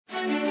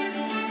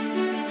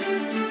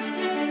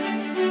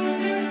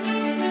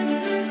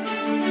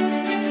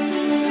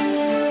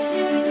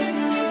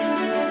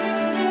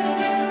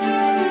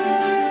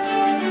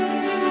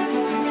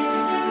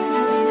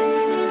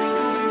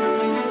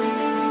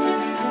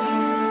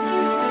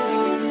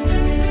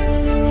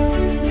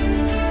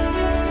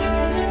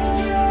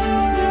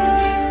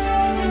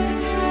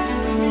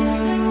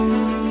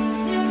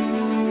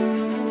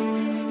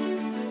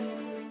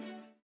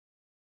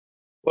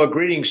Well,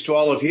 greetings to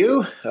all of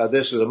you.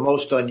 This is a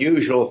most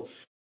unusual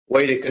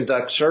way to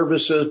conduct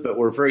services, but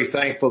we're very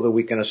thankful that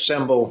we can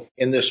assemble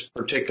in this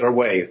particular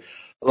way.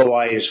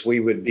 Otherwise, we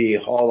would be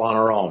all on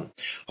our own.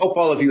 Hope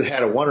all of you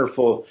had a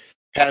wonderful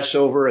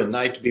Passover and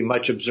night to be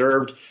much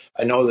observed.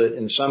 I know that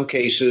in some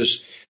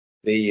cases,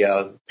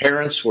 the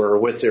parents were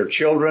with their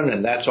children,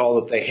 and that's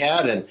all that they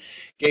had, and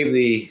gave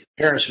the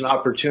parents an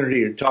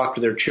opportunity to talk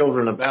to their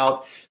children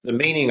about the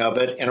meaning of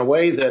it in a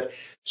way that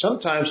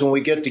sometimes when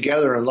we get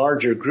together in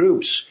larger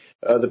groups,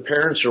 the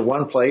parents are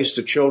one place,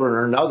 the children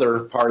are another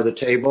part of the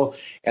table,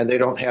 and they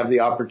don't have the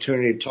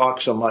opportunity to talk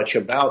so much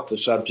about the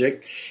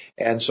subject.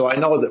 And so I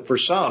know that for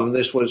some,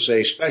 this was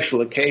a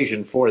special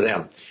occasion for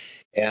them.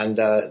 And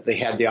they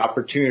had the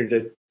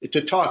opportunity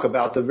to talk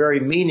about the very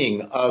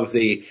meaning of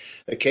the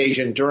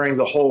occasion during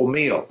the whole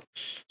meal.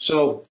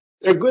 So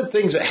there are good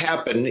things that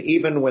happen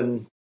even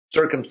when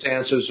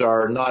circumstances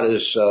are not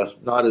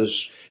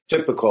as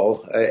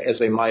typical as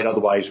they might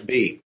otherwise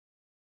be.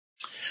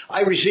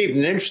 I received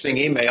an interesting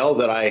email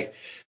that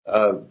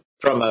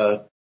from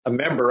a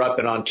member up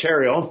in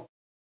Ontario,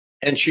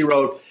 and she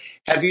wrote,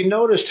 "Have you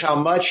noticed how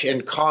much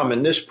in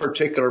common this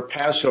particular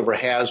Passover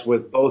has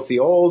with both the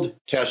Old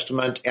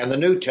Testament and the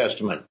New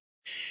Testament?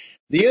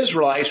 The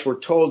Israelites were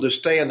told to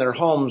stay in their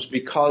homes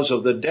because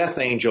of the death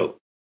angel.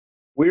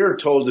 We are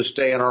told to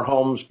stay in our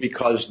homes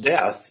because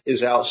death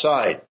is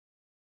outside."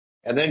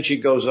 And then she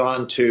goes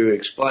on to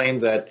explain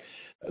that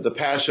the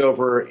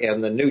Passover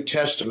and the New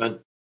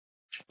Testament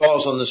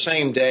falls on the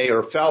same day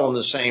or fell on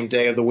the same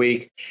day of the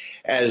week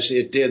as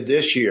it did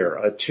this year,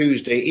 a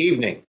Tuesday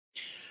evening.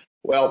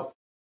 Well,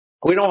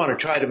 we don't want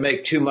to try to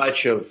make too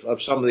much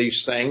of some of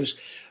these things,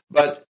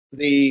 but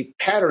the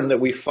pattern that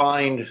we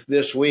find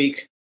this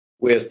week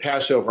with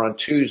Passover on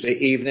Tuesday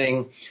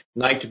evening,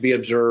 night to be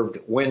observed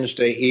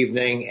Wednesday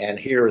evening, and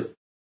here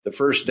the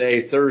first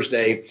day,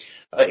 Thursday,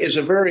 is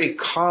a very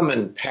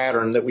common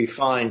pattern that we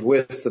find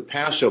with the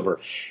Passover.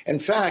 In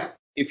fact,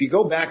 if you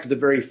go back to the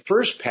very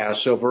first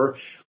Passover,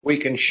 we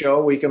can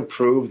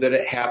prove that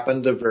it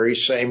happened the very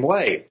same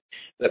way.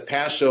 The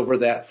Passover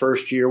that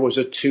first year was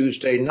a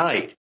Tuesday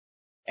night.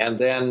 And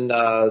then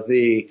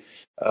the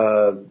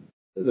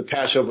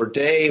Passover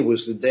day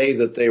was the day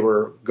that they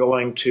were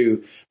going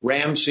to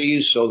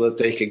Ramses so that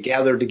they could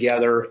gather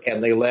together,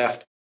 and they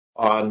left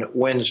on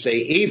Wednesday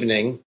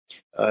evening,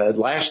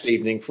 last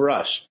evening for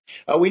us.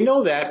 We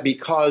know that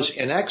because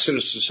in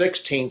Exodus, the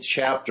 16th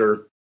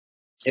chapter,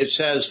 it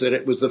says that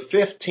it was the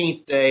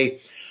 15th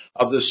day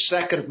of the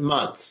second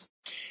month.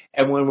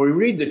 And when we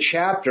read the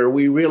chapter,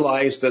 we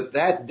realize that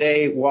that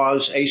day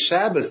was a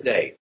Sabbath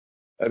day.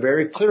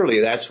 Very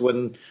clearly, that's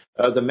when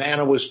the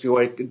manna was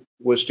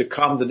to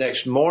come the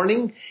next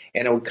morning,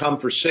 and it would come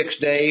for 6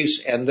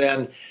 days, and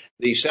then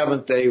the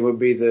seventh day would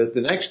be the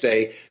next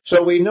day.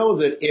 So we know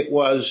that it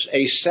was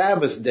a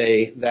Sabbath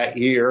day that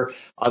year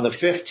on the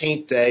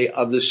 15th day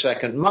of the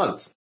second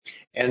month.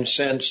 And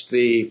since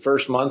the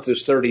first month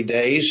is 30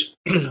 days,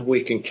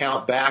 we can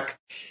count back.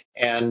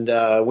 And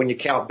when you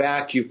count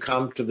back, you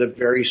come to the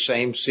very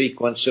same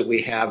sequence that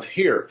we have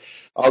here.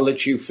 I'll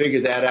let you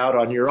figure that out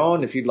on your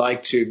own if you'd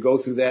like to go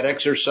through that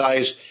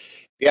exercise.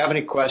 If you have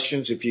any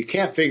questions, if you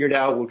can't figure it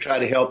out, we'll try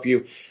to help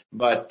you.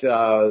 But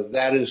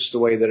that is the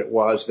way that it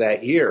was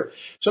that year.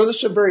 So this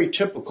is a very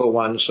typical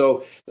one.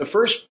 So the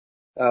first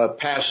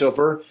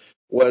Passover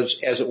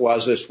was as it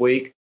was this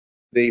week.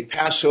 The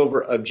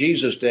Passover of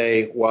Jesus'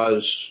 day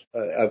was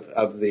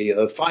of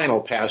the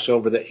final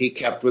Passover that he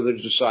kept with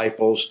his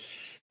disciples.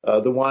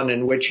 The one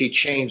in which he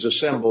changed the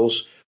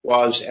symbols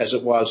was as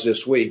it was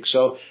this week.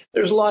 So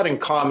there's a lot in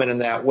common in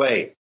that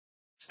way.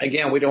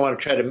 Again, we don't want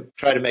to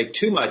try to make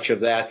too much of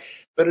that,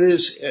 but it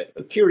is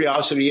a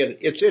curiosity, and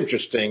it's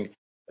interesting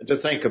to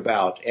think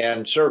about.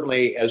 And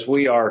certainly as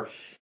we are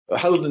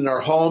huddled in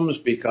our homes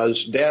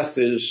because death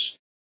is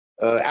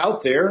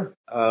out there,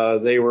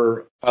 they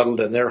were huddled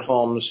in their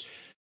homes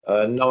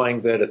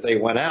knowing that if they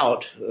went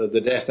out,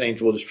 the death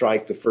angel would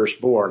strike the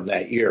firstborn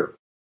that year.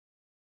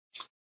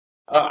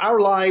 Our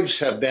lives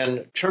have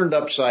been turned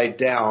upside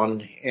down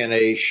in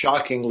a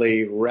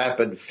shockingly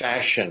rapid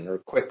fashion or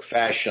quick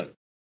fashion.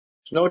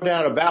 There's no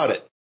doubt about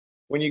it.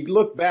 When you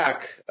look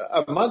back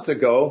a month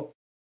ago,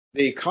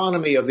 the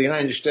economy of the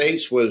United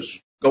States was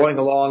going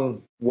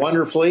along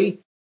wonderfully.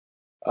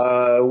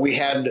 We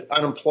had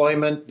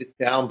unemployment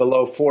down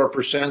below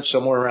 4%,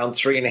 somewhere around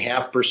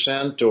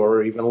 3.5%,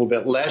 or even a little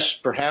bit less,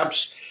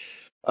 perhaps.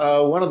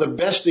 One of the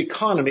best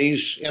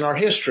economies in our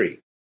history.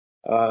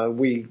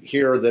 We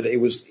hear that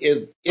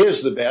it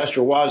is the best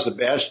or was the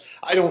best.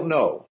 I don't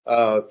know.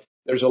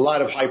 There's a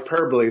lot of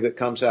hyperbole that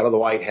comes out of the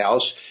White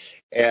House.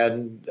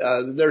 And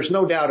there's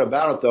no doubt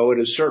about it, though. It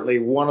is certainly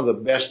one of the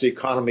best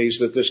economies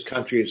that this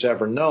country has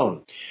ever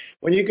known.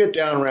 When you get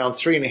down around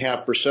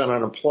 3.5%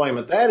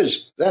 unemployment,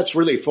 that's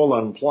really full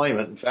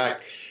unemployment. In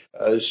fact,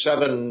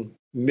 7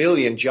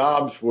 million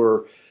jobs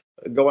were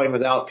going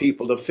without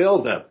people to fill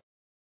them,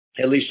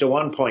 at least at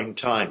one point in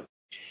time.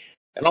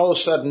 And all of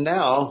a sudden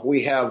now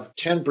we have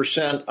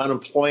 10%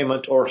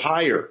 unemployment or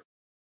higher.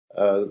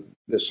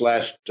 This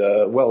last,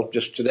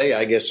 just today,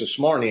 I guess this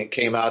morning it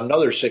came out,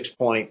 another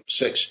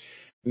 6.6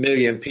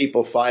 million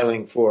people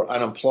filing for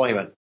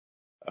unemployment.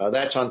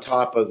 That's on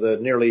top of the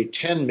nearly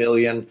 10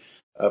 million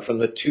from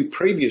the 2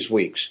 previous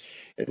weeks.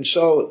 And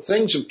so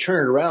things have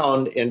turned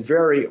around in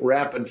very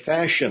rapid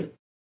fashion.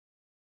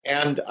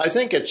 And I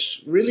think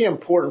it's really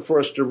important for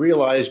us to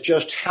realize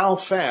just how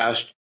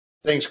fast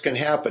things can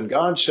happen.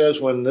 God says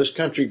when this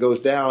country goes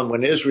down,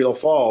 when Israel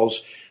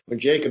falls, when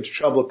Jacob's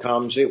trouble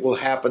comes, it will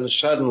happen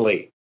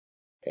suddenly.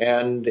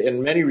 And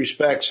in many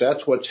respects,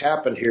 that's what's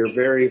happened here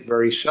very,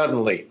 very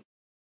suddenly.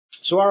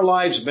 So our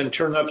lives have been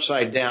turned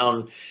upside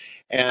down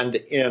and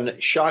in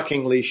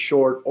shockingly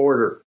short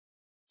order.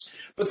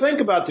 But think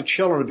about the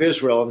children of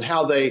Israel and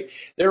how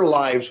their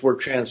lives were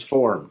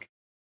transformed.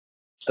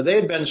 They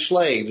had been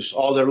slaves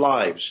all their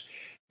lives.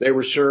 They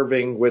were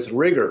serving with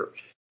rigor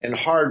and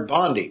hard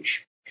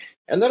bondage.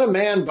 And then a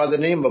man by the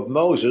name of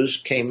Moses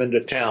came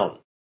into town.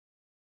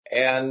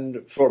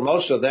 And for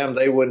most of them,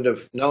 they wouldn't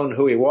have known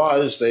who he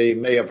was. They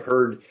may have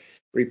heard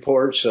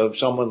reports of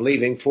someone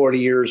leaving 40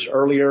 years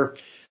earlier.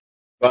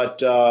 But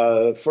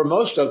for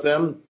most of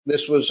them,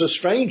 this was a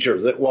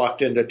stranger that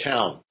walked into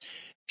town,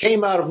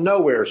 came out of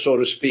nowhere, so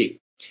to speak.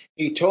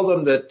 He told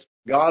them that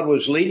God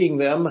was leading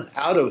them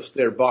out of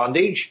their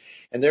bondage,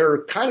 and they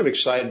were kind of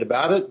excited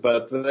about it,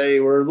 but they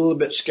were a little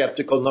bit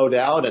skeptical, no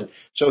doubt. And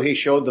so he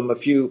showed them a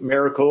few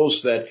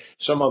miracles that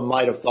some of them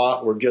might have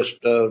thought were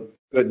just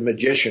good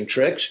magician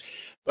tricks,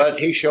 but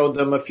he showed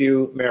them a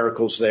few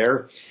miracles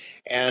there.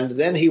 And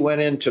then he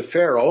went into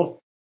Pharaoh,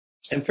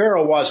 and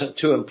Pharaoh wasn't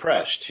too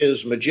impressed.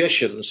 His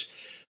magicians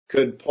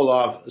could pull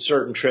off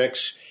certain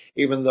tricks,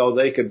 even though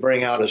they could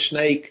bring out a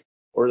snake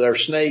or their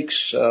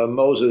snakes.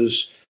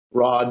 Moses'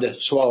 rod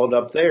swallowed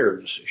up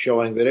theirs,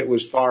 showing that it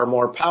was far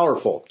more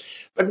powerful.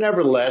 But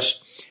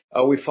nevertheless,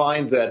 we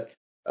find that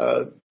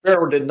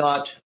Pharaoh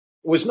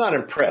was not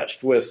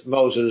impressed with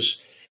Moses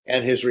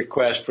and his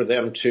request for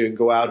them to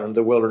go out into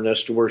the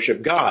wilderness to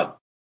worship God.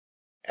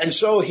 And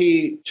so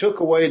he took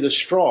away the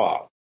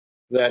straw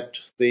that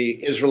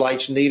the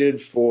Israelites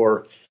needed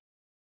for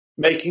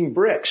making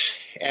bricks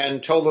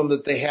and told them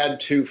that they had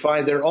to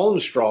find their own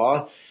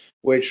straw,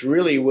 which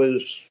really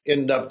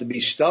ended up to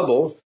be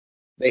stubble.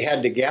 They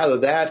had to gather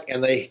that,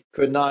 and they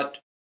could not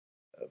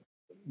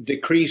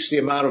decrease the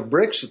amount of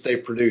bricks that they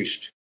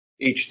produced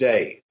each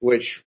day,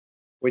 which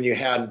when you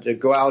had to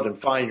go out and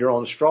find your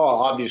own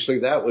straw, obviously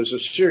that was a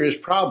serious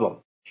problem.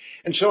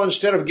 And so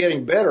instead of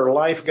getting better,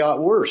 life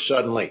got worse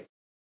suddenly.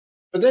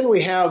 But then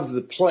we have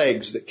the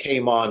plagues that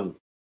came on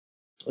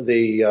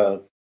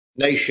the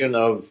nation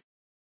of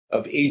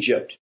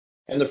Egypt.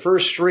 And the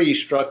first 3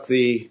 struck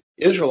the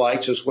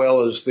Israelites as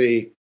well as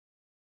the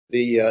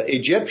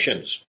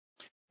Egyptians.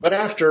 But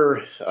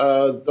after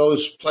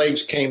those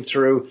plagues came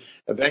through,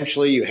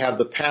 eventually you have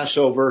the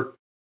Passover,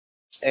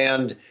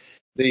 and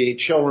the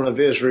children of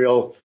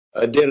Israel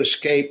did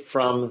escape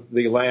from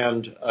the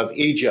land of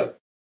Egypt.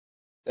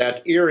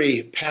 That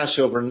eerie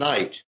Passover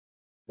night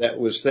that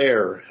was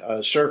there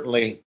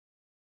certainly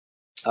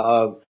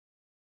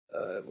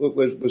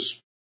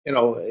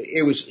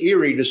it was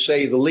eerie to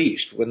say the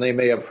least, when they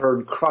may have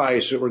heard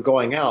cries that were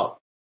going out.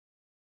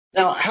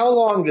 Now, how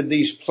long did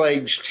these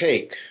plagues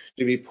take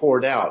to be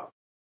poured out?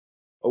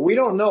 Well, we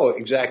don't know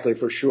exactly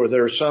for sure.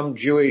 There are some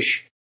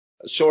Jewish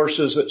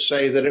sources that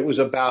say that it was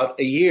about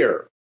a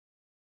year.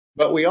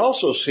 But we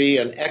also see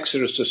in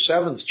Exodus, the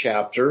 7th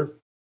chapter,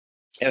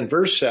 and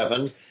verse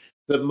 7,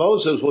 that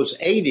Moses was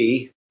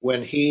 80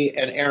 when he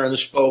and Aaron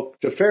spoke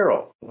to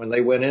Pharaoh, when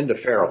they went into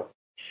Pharaoh.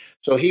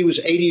 So he was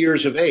 80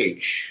 years of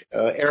age.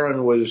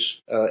 Aaron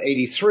was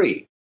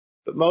 83,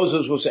 but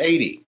Moses was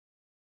 80.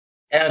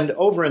 And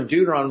over in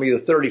Deuteronomy, the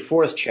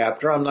 34th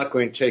chapter, I'm not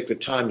going to take the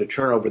time to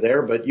turn over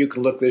there, but you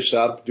can look this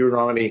up,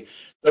 Deuteronomy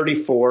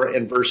 34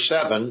 and verse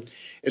 7.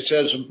 It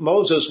says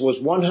Moses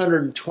was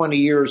 120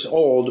 years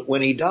old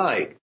when he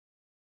died.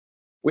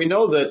 We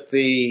know that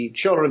the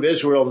children of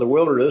Israel in the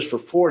wilderness for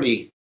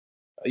 40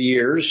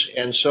 years,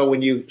 and so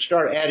when you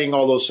start adding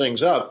all those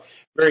things up,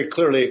 very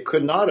clearly it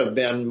could not have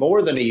been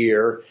more than a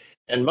year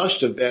and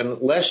must have been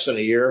less than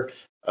a year.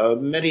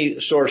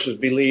 Many sources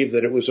believe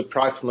that it was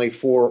approximately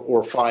 4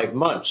 or 5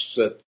 months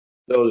that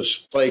those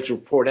plagues were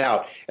poured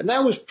out. And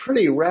that was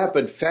pretty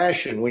rapid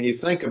fashion when you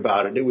think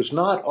about it. It was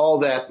not all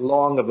that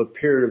long of a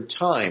period of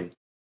time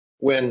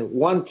when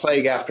one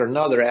plague after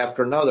another,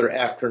 after another,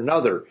 after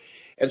another.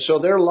 And so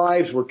their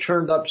lives were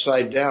turned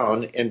upside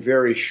down in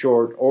very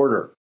short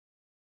order.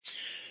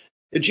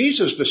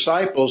 Jesus'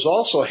 disciples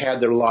also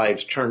had their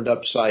lives turned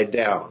upside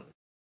down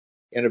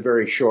in a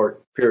very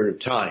short period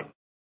of time.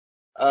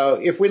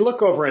 If we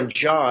look over in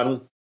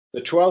John,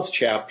 the 12th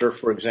chapter,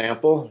 for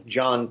example,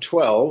 John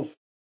 12,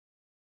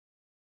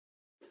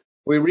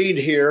 we read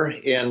here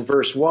in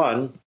verse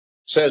 1,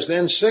 says,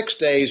 "Then 6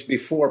 days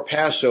before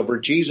Passover,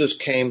 Jesus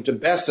came to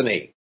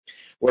Bethany,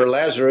 where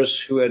Lazarus,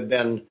 who had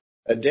been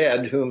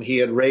dead, whom he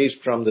had raised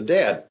from the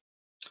dead."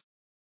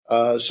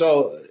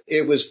 So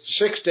it was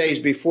 6 days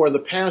before the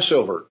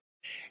Passover.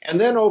 And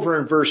then over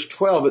in verse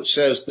 12, it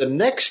says, "The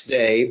next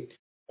day,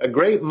 a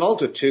great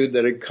multitude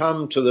that had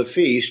come to the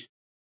feast,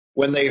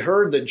 when they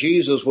heard that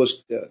Jesus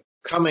was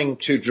coming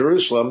to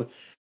Jerusalem,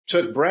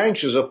 took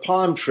branches of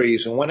palm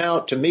trees and went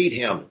out to meet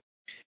him.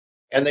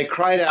 And they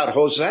cried out,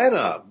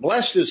 Hosanna!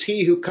 Blessed is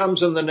he who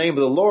comes in the name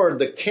of the Lord,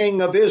 the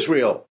King of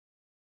Israel.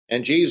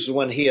 And Jesus,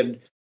 when he had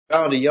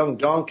found a young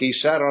donkey,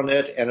 sat on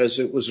it, and as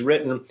it was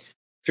written,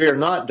 Fear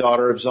not,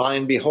 daughter of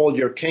Zion, behold,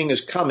 your king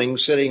is coming,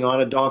 sitting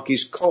on a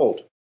donkey's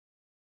colt.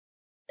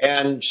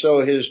 And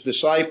so his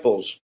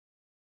disciples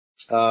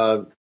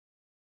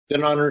did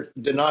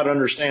not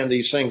understand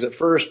these things at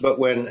first, but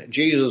when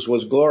Jesus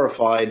was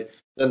glorified,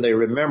 then they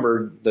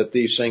remembered that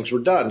these things were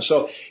done.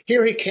 So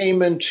here he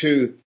came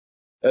into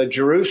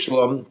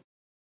Jerusalem,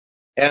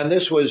 and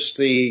this was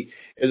it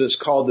is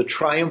called the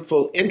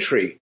triumphal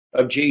entry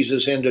of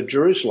Jesus into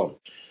Jerusalem.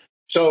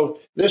 So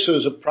this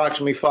was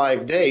approximately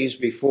 5 days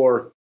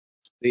before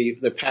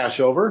the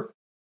Passover.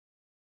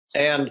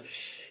 And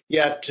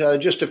yet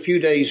just a few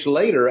days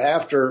later,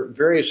 after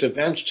various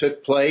events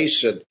took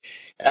place, and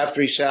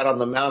after he sat on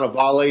the Mount of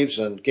Olives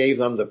and gave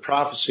them the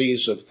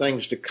prophecies of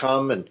things to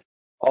come and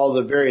all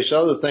the various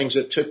other things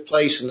that took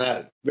place in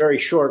that very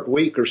short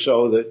week or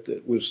so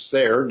that was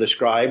there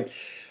described,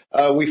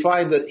 we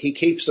find that he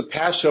keeps the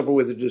Passover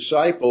with the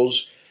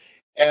disciples,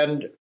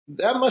 and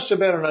that must have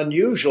been an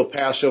unusual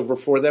Passover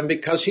for them,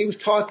 because he was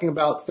talking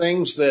about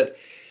things that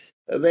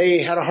they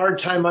had a hard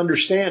time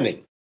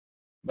understanding.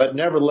 But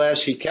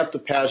nevertheless, he kept the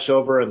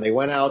Passover, and they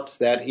went out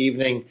that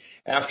evening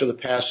after the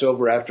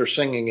Passover, after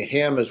singing a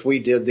hymn, as we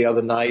did the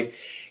other night,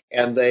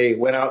 and they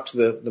went out to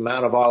the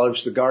Mount of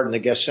Olives, the Garden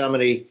of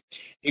Gethsemane.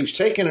 He was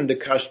taken into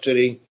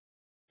custody.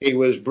 He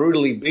was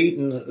brutally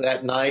beaten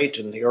that night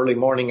in the early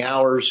morning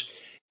hours,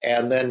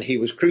 and then he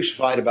was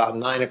crucified about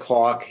 9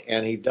 o'clock,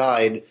 and he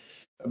died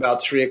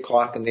about 3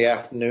 o'clock in the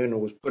afternoon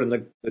and was put in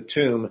the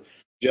tomb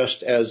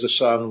just as the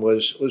sun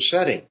was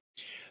setting.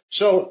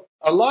 So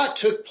a lot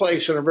took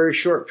place in a very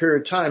short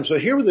period of time. So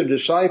here were the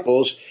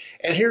disciples,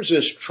 and here's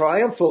this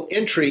triumphal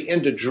entry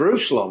into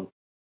Jerusalem,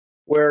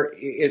 where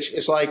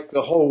it's like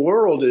the whole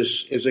world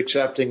is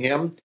accepting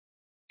him.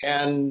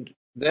 And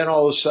then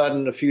all of a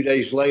sudden, a few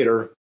days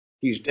later,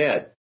 he's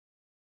dead.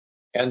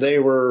 And they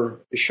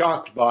were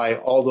shocked by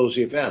all those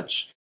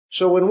events.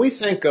 So when we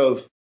think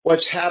of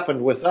what's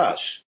happened with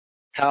us,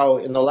 how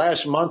in the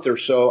last month or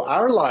so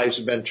our lives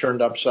have been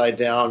turned upside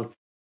down,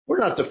 we're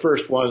not the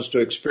first ones to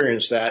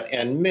experience that,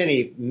 and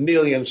many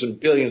millions and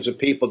billions of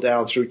people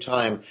down through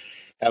time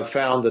have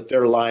found that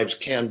their lives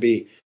can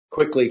be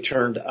quickly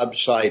turned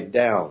upside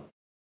down.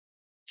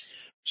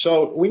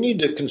 So we need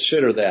to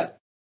consider that.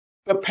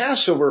 But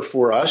Passover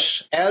for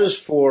us, as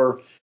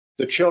for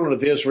the children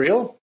of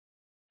Israel,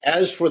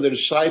 as for the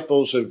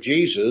disciples of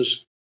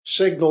Jesus,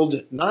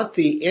 signaled not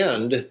the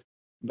end,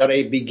 but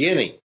a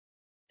beginning.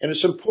 And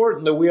it's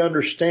important that we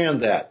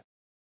understand that.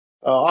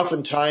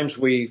 Oftentimes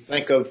we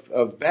think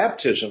of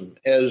baptism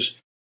as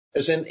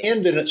an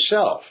end in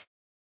itself.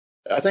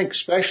 I think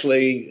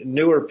especially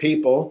newer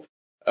people,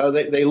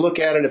 they look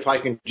at it, if I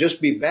can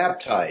just be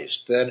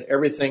baptized, then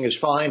everything is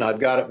fine, I've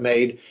got it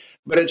made.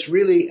 But it's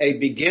really a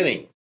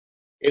beginning.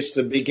 It's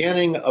the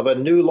beginning of a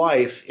new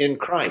life in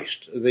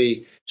Christ,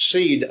 the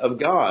seed of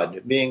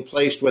God being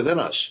placed within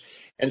us,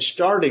 and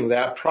starting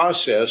that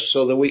process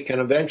so that we can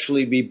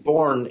eventually be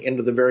born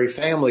into the very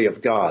family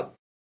of God.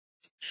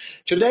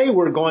 Today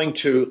we're going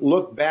to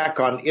look back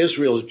on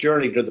Israel's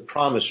journey to the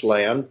Promised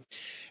Land,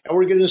 and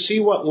we're going to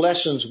see what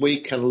lessons we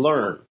can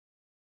learn.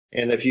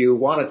 And if you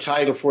want a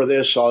title for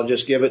this, I'll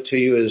just give it to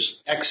you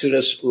as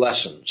Exodus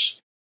Lessons.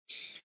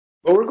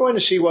 But we're going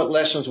to see what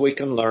lessons we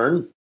can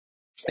learn.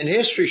 And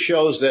history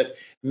shows that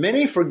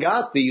many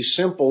forgot these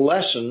simple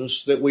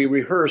lessons that we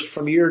rehearse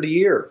from year to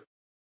year.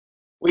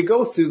 We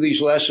go through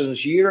these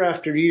lessons year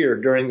after year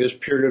during this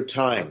period of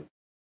time.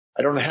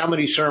 I don't know how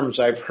many sermons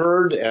I've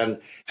heard and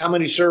how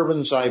many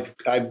sermons I've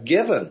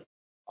given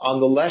on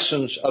the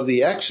lessons of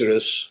the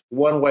Exodus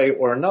one way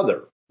or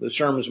another. The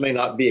sermons may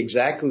not be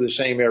exactly the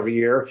same every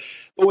year,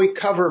 but we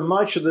cover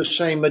much of the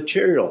same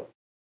material.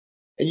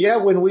 And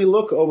yet when we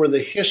look over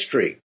the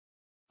history,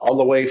 all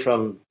the way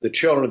from the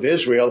children of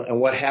Israel and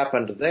what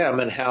happened to them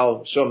and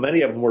how so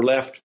many of them were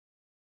left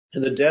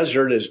in the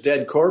desert as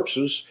dead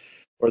corpses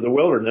or the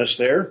wilderness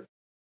there,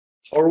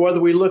 or whether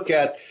we look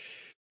at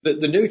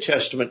the New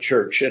Testament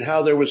church and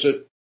how there was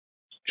a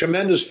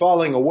tremendous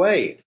falling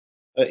away,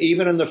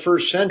 even in the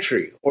first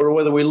century, or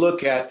whether we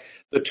look at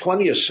the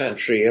 20th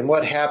century and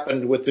what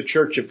happened with the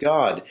Church of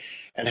God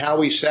and how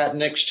we sat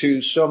next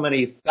to so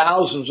many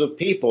thousands of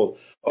people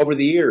over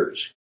the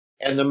years,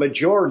 and the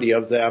majority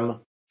of them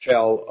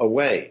fell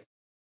away.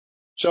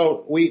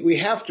 So we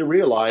have to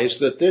realize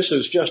that this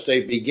is just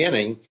a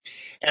beginning,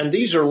 and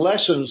these are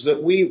lessons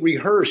that we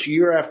rehearse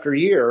year after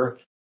year,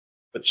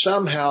 but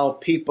somehow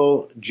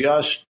people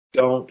just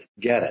don't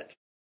get it.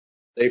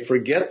 They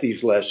forget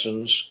these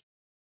lessons.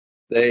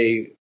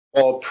 They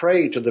fall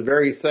prey to the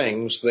very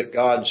things that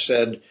God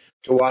said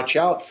to watch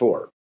out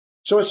for.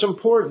 So it's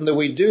important that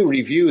we do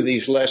review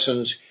these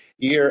lessons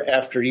year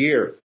after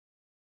year.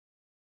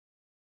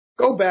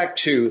 Go back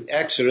to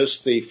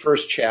Exodus, the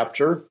first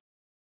chapter,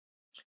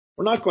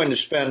 We're not going to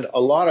spend a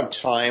lot of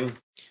time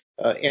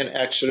in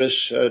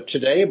Exodus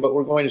today, but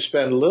we're going to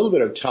spend a little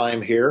bit of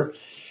time here.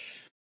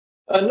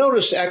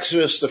 Notice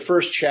Exodus, the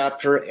first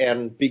chapter,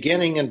 and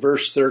beginning in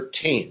verse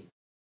 13.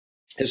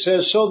 It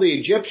says, "So the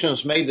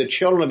Egyptians made the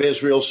children of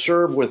Israel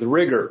serve with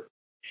rigor,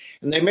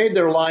 and they made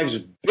their lives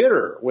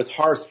bitter with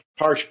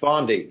harsh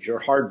bondage or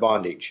hard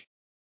bondage,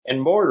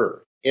 and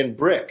mortar, in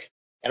brick,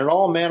 and in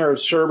all manner of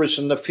service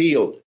in the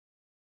field.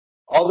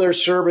 All their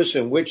service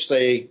in which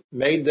they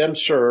made them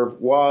serve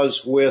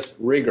was with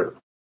rigor."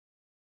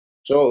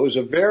 So it was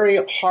a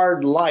very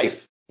hard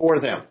life for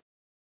them.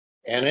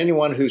 And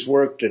anyone who's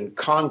worked in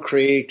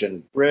concrete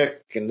and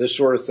brick and this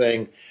sort of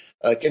thing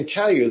can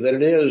tell you that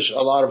it is a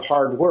lot of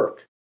hard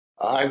work.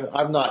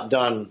 I've not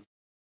done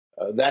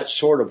that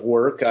sort of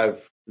work.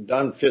 I've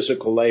done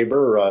physical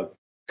labor,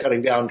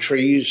 cutting down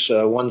trees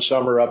one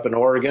summer up in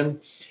Oregon,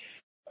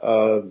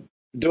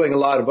 doing a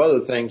lot of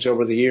other things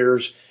over the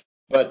years.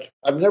 But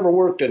I've never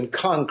worked in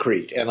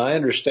concrete, and I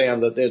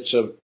understand that it's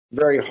a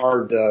very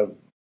hard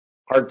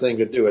thing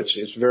to do.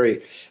 It's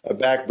very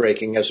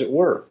backbreaking, as it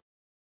were.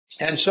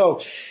 And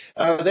so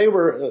they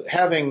were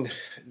having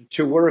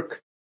to work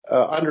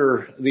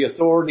under the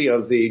authority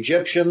of the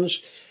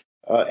Egyptians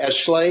as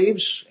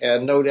slaves,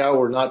 and no doubt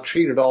were not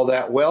treated all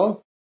that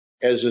well,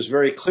 as is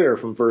very clear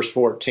from verse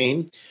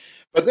 14.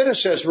 But then it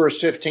says,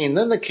 verse 15,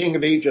 "Then the king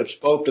of Egypt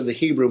spoke to the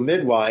Hebrew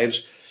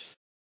midwives,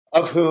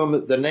 of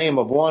whom the name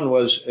of one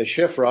was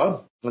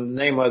Shiphrah, and the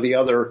name of the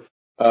other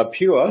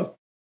Puah.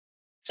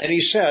 And he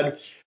said,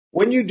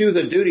 when you do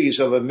the duties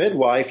of a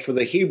midwife for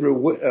the Hebrew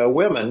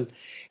women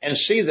and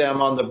see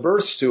them on the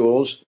birth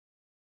stools,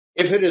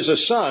 if it is a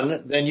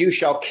son, then you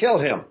shall kill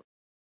him.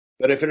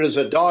 But if it is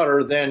a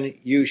daughter, then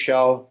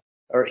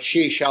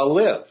she shall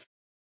live."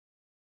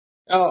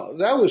 Now,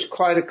 that was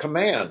quite a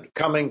command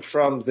coming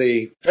from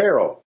the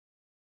Pharaoh,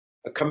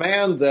 a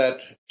command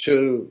that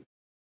to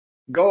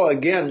go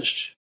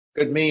against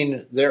could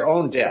mean their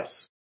own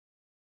death.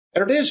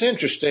 And it is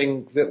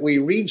interesting that we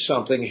read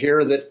something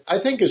here that I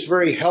think is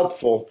very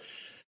helpful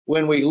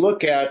when we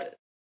look at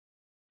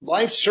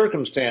life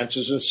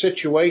circumstances and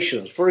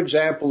situations. For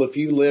example, if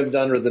you lived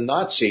under the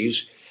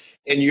Nazis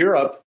in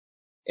Europe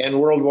in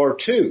World War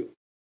II,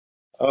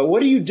 what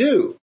do you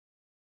do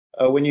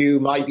when you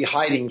might be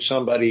hiding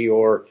somebody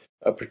or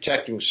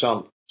protecting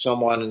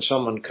someone and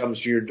someone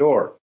comes to your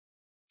door?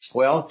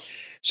 Well,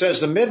 it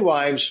says the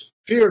midwives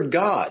feared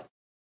God.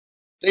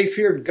 They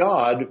feared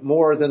God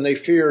more than they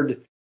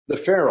feared the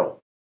Pharaoh,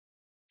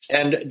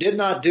 and did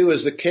not do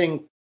as the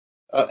king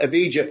of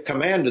Egypt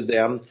commanded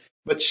them,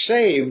 but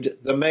saved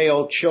the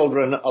male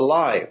children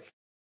alive.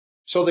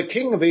 So the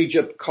king of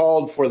Egypt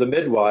called for the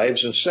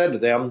midwives and said to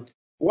them,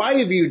 "Why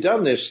have you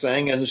done this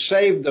thing and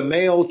saved the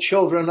male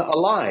children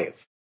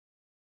alive?"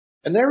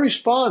 And their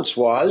response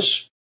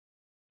was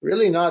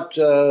really not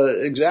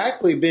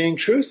exactly being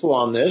truthful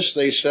on this.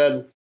 They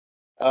said,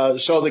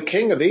 so the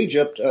king of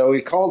Egypt,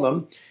 we call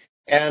them,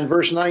 and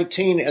verse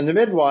 19, "And the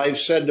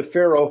midwives said to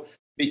Pharaoh,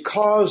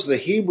 because the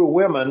Hebrew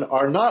women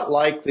are not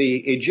like the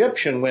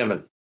Egyptian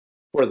women,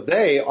 for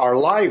they are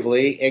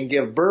lively and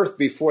give birth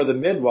before the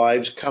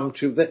midwives come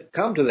to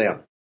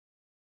them."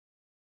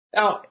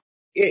 Now,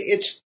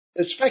 it's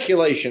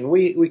speculation.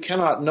 We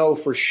cannot know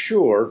for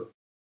sure,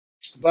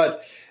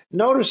 but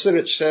notice that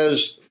it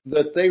says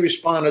that they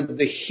responded,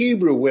 the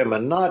Hebrew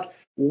women, not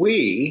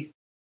we,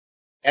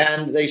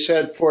 and they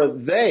said, for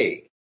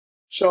they.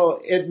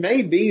 So it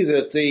may be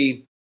that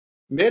the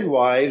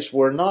midwives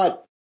were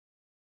not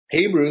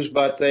Hebrews,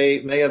 but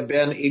they may have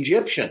been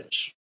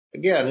Egyptians.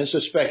 Again, it's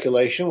a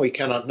speculation. We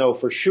cannot know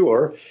for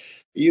sure.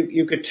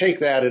 You could take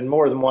that in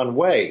more than one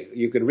way.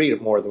 You could read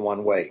it more than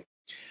one way.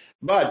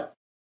 But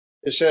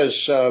it says,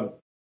 so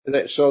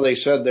they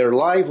said they're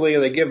lively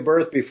and they give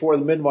birth before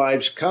the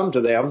midwives come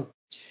to them.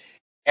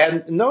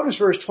 And notice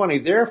verse 20,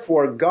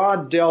 "Therefore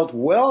God dealt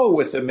well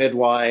with the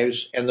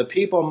midwives, and the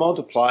people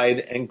multiplied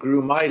and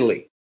grew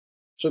mightily."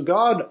 So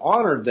God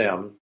honored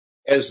them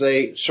as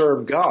they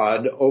served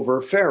God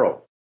over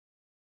Pharaoh.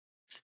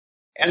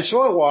 And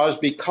so it was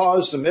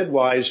because the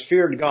midwives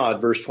feared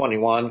God, verse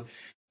 21,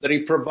 that he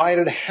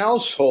provided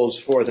households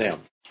for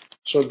them.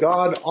 So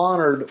God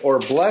honored or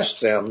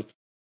blessed them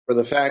for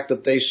the fact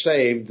that they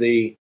saved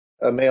the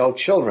male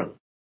children.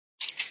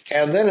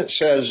 And then it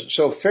says,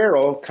 so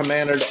Pharaoh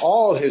commanded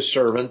all his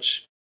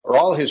servants, or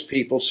all his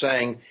people,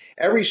 saying,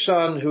 "Every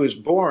son who is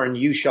born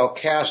you shall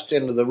cast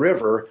into the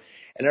river,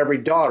 and every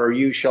daughter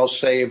you shall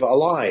save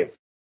alive."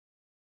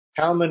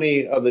 How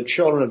many of the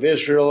children of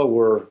Israel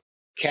were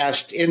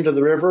cast into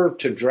the river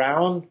to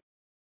drown?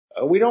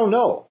 We don't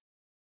know.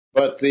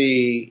 But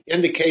the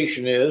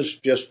indication is,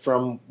 just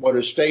from what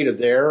is stated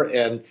there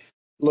and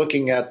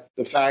looking at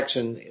the facts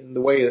in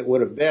the way it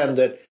would have been,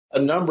 that a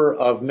number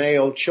of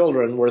male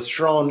children were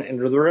thrown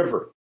into the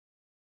river.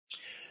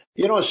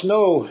 You know, it's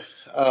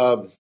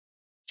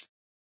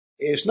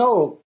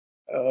no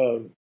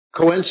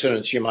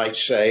coincidence, you might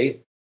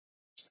say,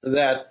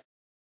 that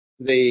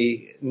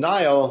the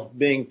Nile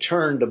being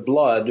turned to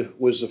blood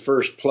was the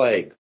first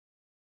plague,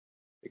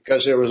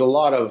 because there was a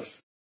lot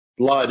of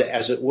blood,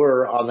 as it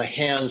were, on the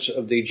hands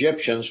of the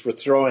Egyptians for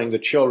throwing the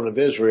children of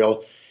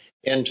Israel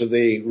into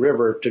the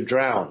river to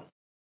drown.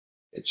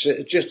 It's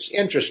just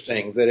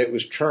interesting that it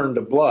was turned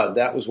to blood.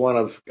 That was one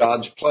of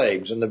God's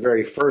plagues, and the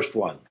very first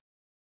one.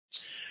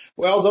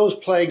 Well, those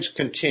plagues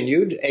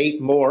continued. 8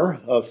 more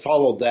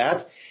followed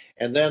that,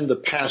 and then the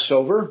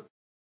Passover,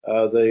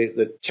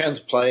 the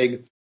 10th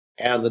plague,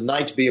 and the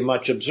night to be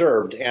much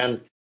observed. And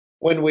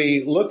when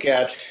we look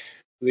at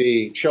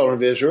the children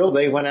of Israel,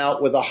 they went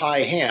out with a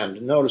high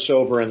hand. Notice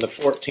over in the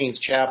 14th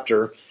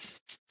chapter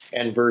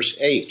and verse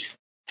 8.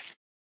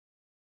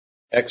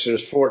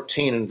 Exodus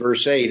 14 and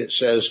verse 8, it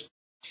says,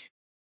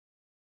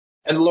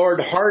 "And the Lord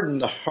hardened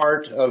the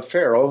heart of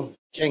Pharaoh,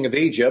 king of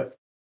Egypt,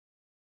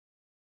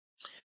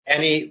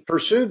 and he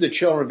pursued the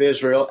children of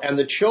Israel, and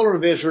the children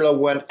of Israel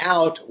went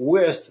out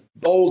with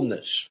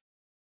boldness."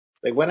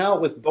 They went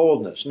out with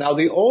boldness. Now,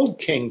 the old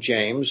King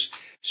James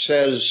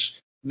says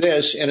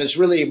this, and it's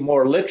really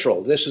more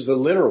literal. This is the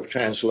literal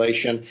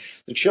translation.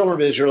 The children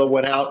of Israel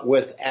went out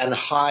with an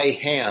high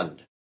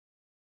hand.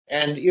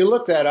 And you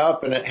look that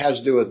up, and it has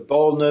to do with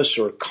boldness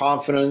or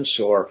confidence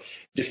or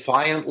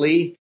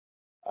defiantly,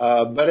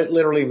 but it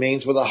literally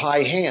means with a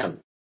high hand.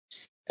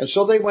 And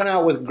so they went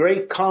out with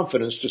great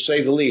confidence, to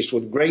say the least,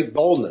 with great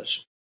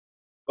boldness.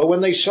 But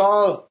when they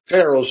saw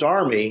Pharaoh's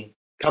army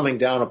coming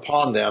down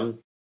upon them,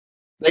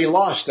 they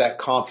lost that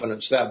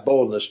confidence, that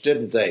boldness,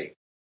 didn't they?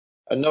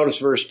 And notice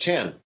verse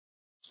 10.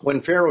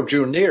 "When Pharaoh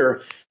drew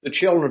near, the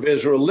children of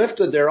Israel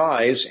lifted their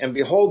eyes, and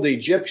behold, the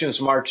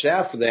Egyptians marched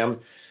after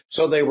them.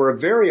 So they were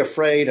very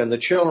afraid, and the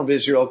children of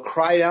Israel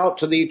cried out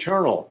to the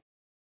Eternal.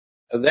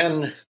 And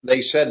then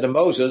they said to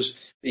Moses,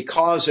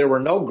 'Because there were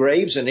no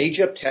graves in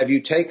Egypt, have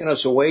you taken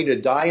us away to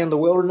die in the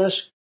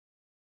wilderness?'"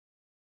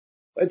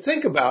 But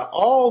think about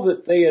all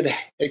that they had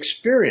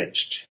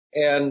experienced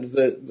and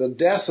the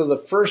death of the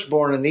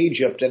firstborn in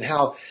Egypt, and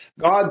how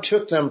God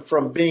took them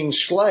from being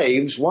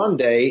slaves one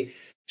day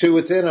to,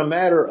 within a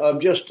matter of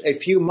just a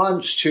few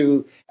months,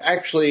 to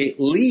actually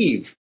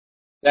leave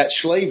that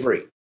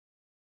slavery.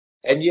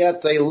 And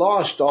yet they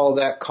lost all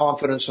that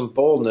confidence and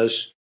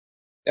boldness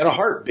in a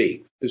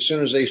heartbeat as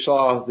soon as they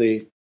saw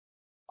the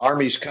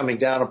armies coming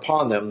down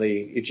upon them, the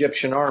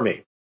Egyptian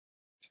army.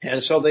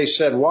 And so they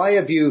said, "Why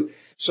have you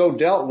so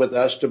dealt with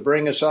us to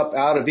bring us up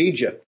out of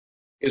Egypt?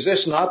 Is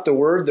this not the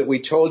word that we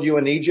told you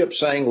in Egypt,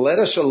 saying, 'Let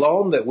us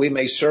alone that we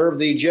may serve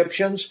the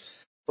Egyptians'?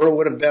 For it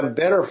would have been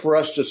better for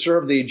us to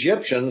serve the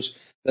Egyptians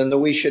than that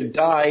we should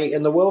die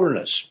in the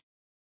wilderness."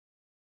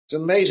 It's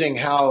amazing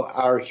how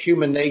our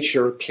human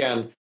nature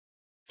can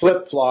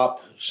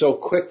flip-flop so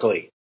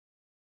quickly,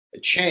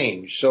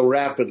 change so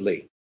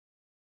rapidly.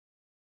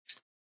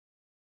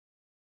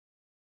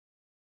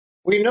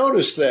 We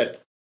notice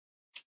that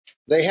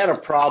they had a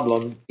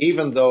problem,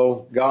 even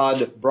though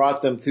God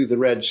brought them through the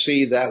Red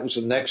Sea. That was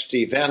the next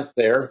event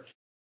there.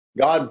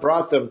 God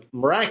brought them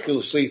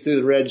miraculously through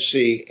the Red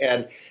Sea.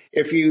 And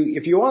if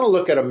you want to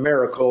look at a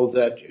miracle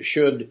that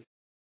should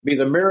be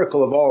the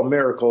miracle of all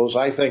miracles,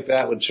 I think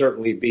that would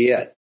certainly be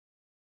it.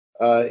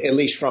 At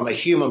least from a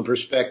human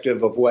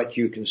perspective of what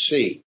you can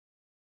see.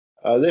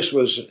 This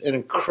was an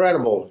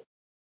incredible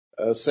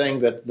thing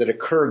that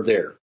occurred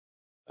there.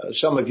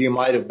 Some of you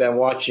might have been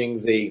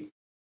watching the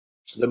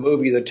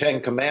movie The Ten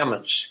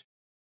Commandments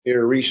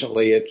here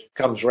recently. It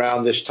comes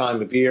around this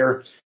time of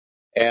year,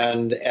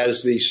 and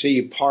as the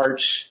sea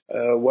parts,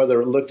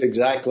 whether it looked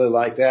exactly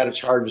like that,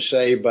 it's hard to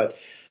say, but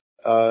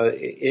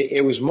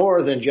it was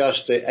more than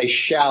just a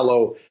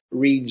shallow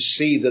reed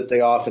sea that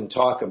they often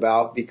talk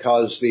about,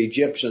 because the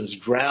Egyptians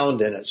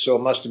drowned in it, so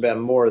it must have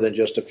been more than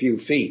just a few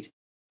feet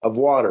of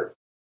water.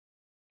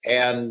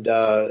 And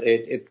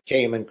it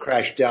came and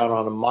crashed down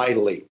on them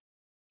mightily.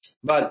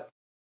 But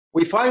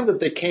we find that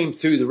they came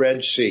through the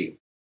Red Sea.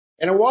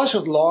 And it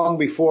wasn't long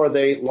before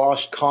they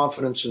lost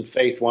confidence and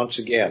faith once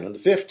again. In the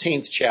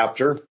 15th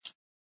chapter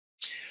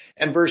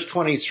and verse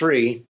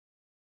 23,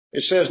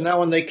 it says, "Now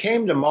when they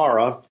came to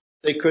Marah,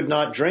 they could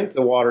not drink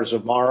the waters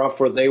of Marah,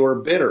 for they were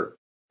bitter.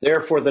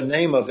 Therefore the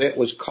name of it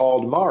was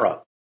called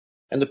Marah.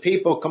 And the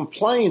people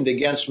complained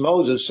against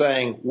Moses,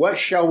 saying, 'What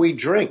shall we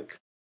drink?'"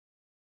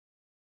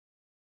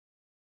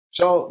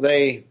 So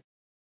they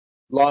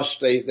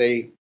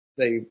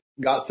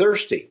got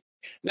thirsty.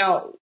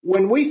 Now,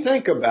 when we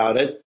think about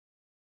it,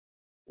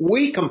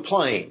 we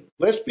complain.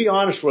 Let's be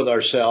honest with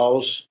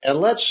ourselves, and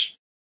let's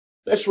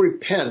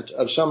repent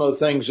of some of the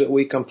things that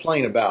we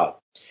complain about.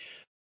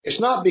 It's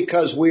not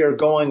because we are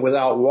going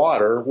without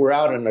water. We're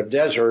out in a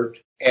desert,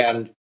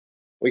 and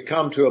we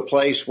come to a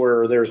place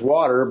where there's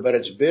water, but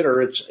it's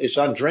bitter, it's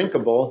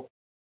undrinkable,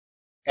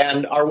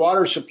 and our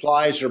water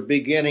supplies are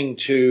beginning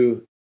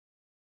to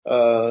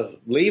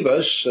leave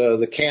us.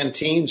 The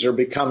canteens are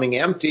becoming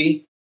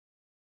empty.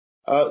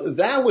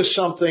 That was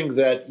something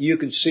that you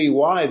could see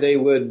why they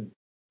would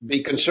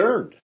be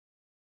concerned.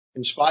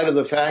 In spite of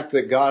the fact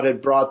that God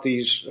had brought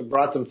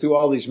them through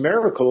all these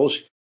miracles,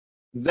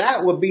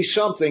 that would be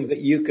something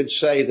that you could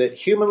say that,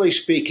 humanly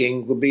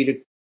speaking, would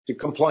be to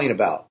complain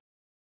about.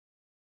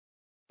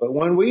 But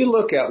when we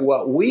look at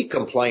what we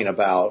complain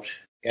about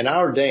in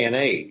our day and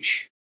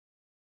age,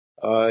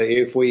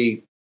 If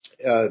we,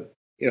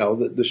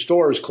 the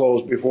store is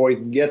closed before we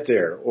can get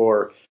there,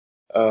 or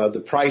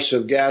the price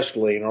of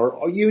gasoline,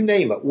 or you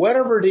name it,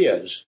 whatever it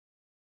is,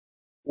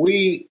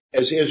 we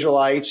as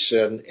Israelites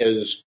and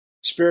as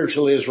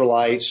spiritual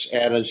Israelites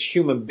and as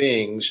human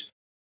beings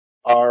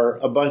are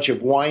a bunch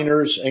of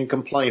whiners and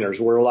complainers.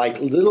 We're like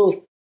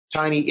little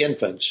tiny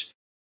infants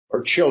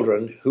or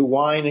children who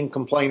whine and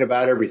complain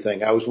about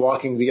everything. I was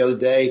walking the other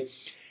day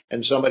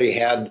and somebody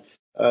had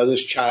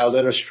this child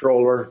in a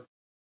stroller,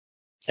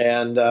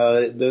 and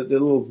the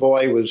little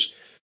boy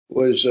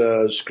was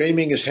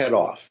screaming his head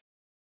off.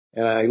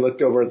 And I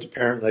looked over at the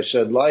parent and I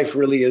said, "Life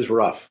really is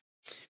rough."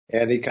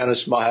 And he kind of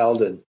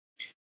smiled,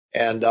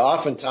 and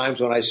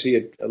oftentimes when I see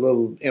a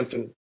little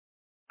infant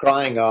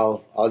crying,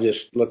 I'll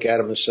just look at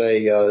him and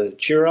say,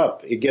 "Cheer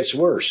up. It gets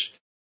worse."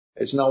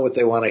 It's not what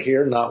they want to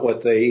hear, not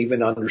what they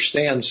even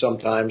understand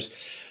sometimes.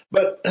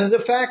 But the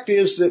fact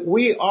is that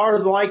we are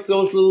like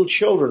those little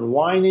children,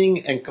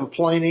 whining and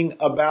complaining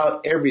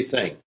about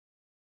everything.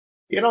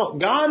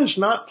 God is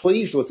not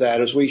pleased with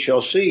that, as we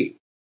shall see.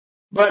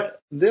 But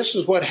this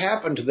is what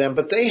happened to them.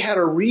 But they had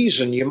a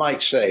reason, you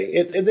might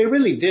say. They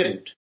really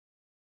didn't,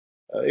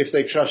 if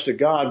they trusted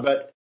God.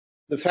 But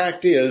the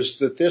fact is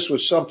that this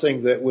was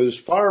something that was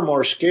far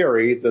more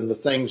scary than the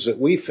things that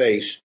we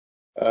face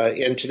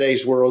in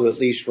today's world, at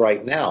least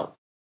right now.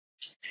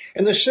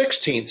 In the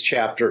 16th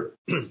chapter,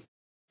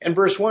 in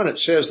verse 1, it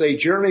says, "They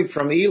journeyed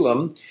from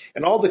Elim,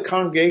 and all the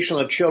congregation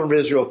of the children of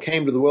Israel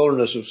came to the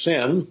wilderness of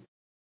Sin,"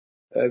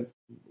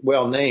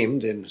 well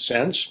named in a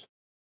sense,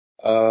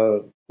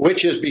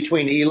 which is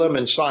between Elim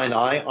and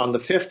Sinai, on the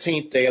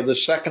 15th day of the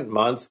second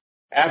month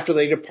after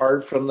they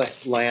departed from the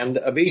land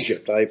of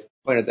Egypt. I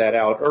pointed that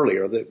out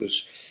earlier, that it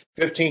was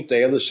 15th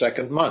day of the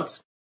second month.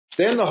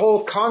 Then the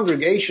whole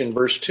congregation,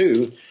 verse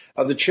 2,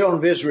 of the children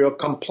of Israel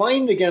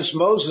complained against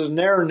Moses and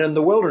Aaron in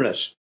the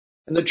wilderness.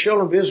 And the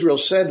children of Israel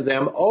said to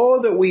them,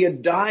 "Oh, that we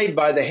had died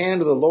by the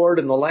hand of the Lord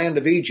in the land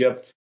of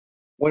Egypt,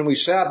 when we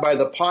sat by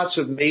the pots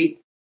of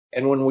meat,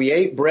 and when we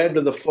ate bread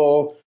to the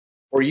full,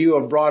 for you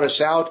have brought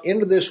us out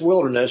into this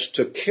wilderness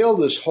to kill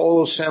this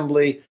whole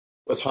assembly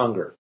with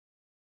hunger."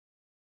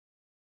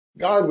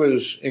 God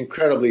was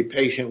incredibly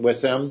patient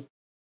with them.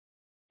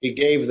 He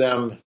gave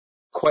them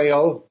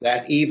quail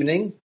that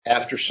evening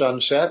after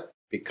sunset,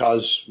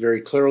 because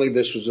very clearly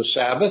this was a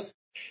Sabbath,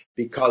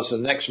 because the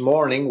next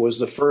morning was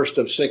the first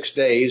of 6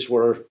 days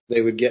where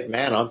they would get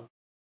manna.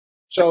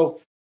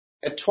 So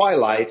at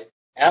twilight,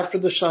 after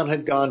the sun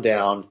had gone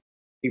down,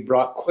 he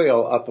brought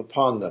quail up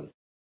upon them,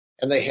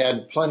 and they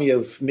had plenty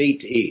of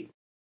meat to eat.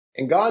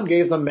 And God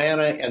gave them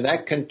manna, and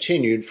that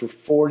continued for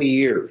 40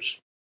 years.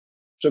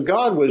 So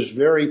God was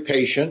very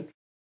patient,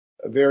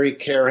 very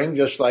caring,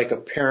 just like a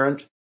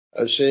parent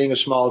seeing a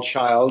small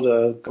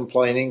child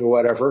complaining or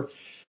whatever.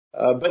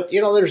 But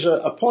there's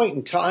a point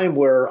in time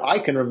where I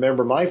can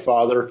remember my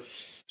father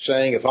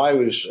saying, if I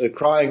was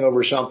crying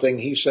over something,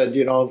 he said,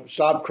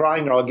 "Stop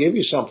crying or I'll give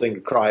you something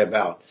to cry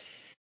about."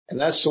 And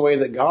that's the way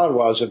that God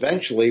was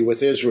eventually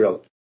with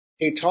Israel.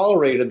 He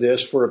tolerated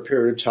this for a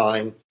period of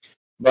time,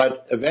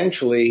 but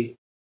eventually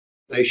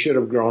they should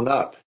have grown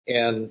up,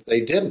 and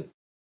they didn't.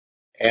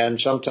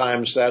 And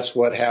sometimes that's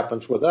what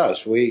happens with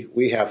us.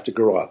 We have to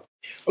grow up.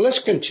 Well, let's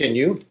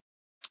continue.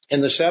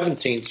 In the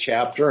 17th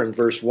chapter, in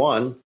verse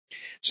 1, it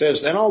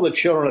says, "Then all the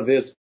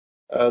children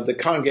of the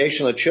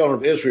congregation of the children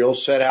of Israel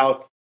set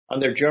out on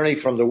their journey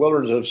from the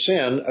wilderness of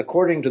Sin,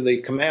 according to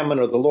the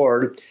commandment of the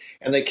Lord,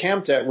 and they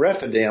camped at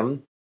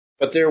Rephidim,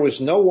 but there was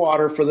no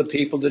water for the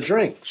people to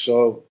drink."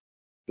 So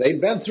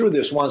they'd been through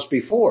this once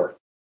before.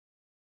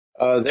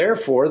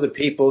 Therefore, the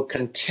people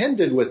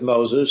contended with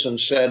Moses and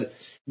said,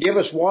 "Give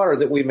us water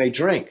that we may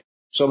drink."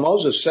 So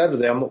Moses said to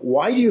them,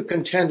 "Why do you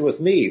contend with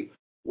me?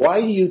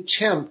 Why do you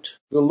tempt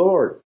the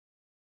Lord?"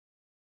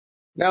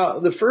 Now,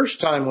 the first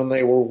time when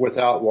they were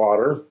without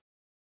water,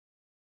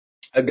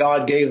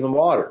 God gave them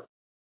water.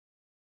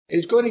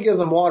 He's going to give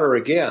them water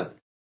again.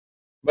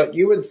 But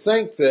you would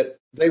think that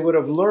they would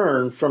have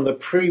learned from the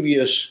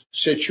previous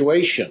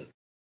situation,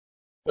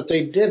 but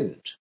they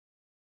didn't.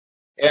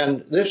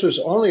 And this was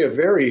only a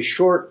very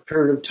short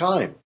period of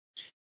time,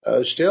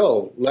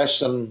 still less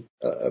than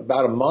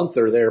about a month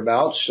or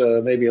thereabouts,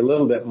 maybe a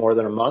little bit more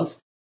than a month,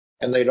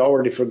 and they'd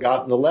already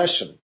forgotten the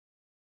lesson.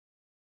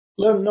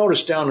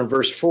 Notice down in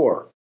verse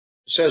 4.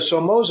 It says, "So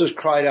Moses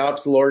cried out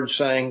to the Lord,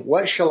 saying,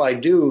 'What shall I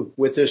do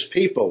with this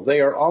people? They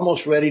are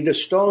almost ready to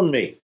stone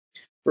me.'"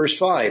 Verse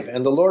 5,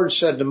 "And the Lord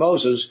said to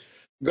Moses,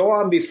 'Go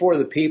on before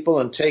the people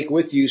and take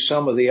with you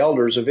some of the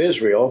elders of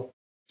Israel,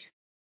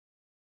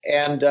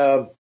 and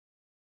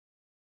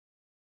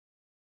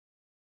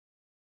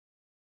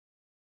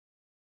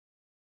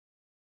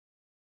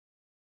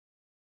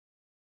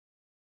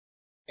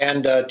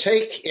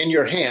take in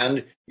your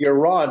hand your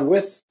rod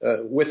with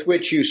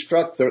which you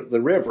struck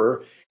the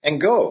river, and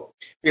go.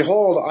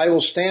 Behold, I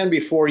will stand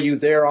before you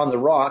there on the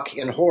rock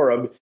in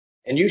Horeb,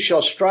 and you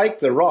shall strike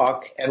the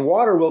rock, and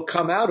water will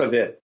come out of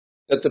it,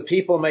 that the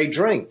people may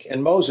drink.'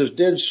 And Moses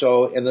did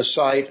so in the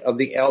sight of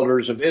the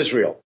elders of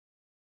Israel.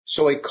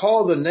 So he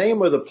called the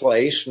name of the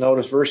place,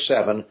 notice verse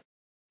 7,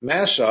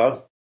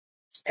 Massah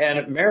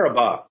and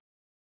Meribah,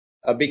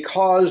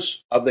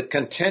 because of the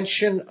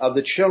contention of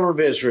the children of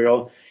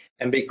Israel,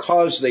 and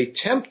because they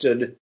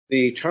tempted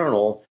the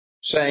Eternal,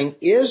 saying,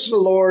 is the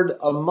Lord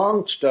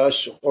amongst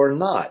us or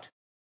not?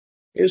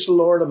 Is the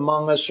Lord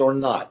among us or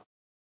not?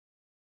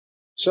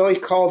 So he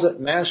called it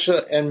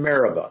Massah and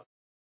Meribah.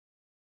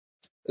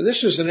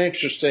 This is an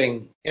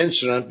interesting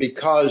incident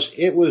because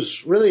it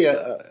was really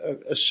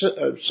a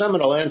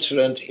seminal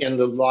incident in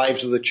the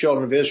lives of the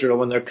children of Israel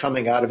when they're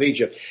coming out of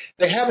Egypt.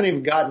 They haven't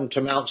even gotten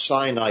to Mount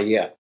Sinai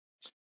yet.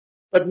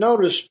 But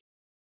notice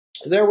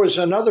there was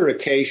another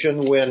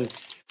occasion when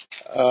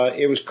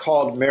it was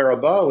called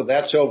Meribah.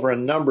 That's over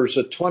in Numbers,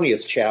 the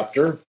 20th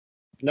chapter,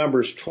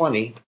 Numbers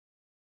 20.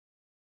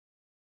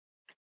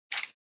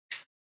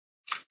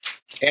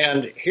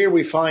 And here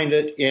we find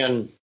it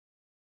in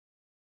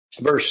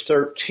verse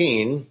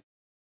 13.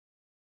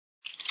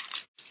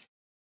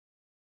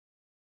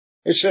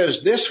 It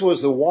says, this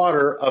was the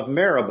water of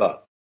Meribah,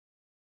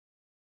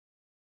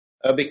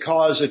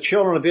 because the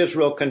children of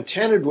Israel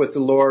contended with the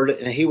Lord,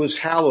 and he was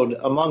hallowed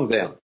among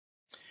them.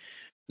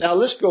 Now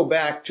let's go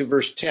back to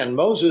verse 10.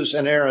 Moses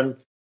and Aaron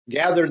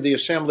gathered the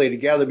assembly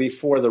together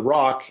before the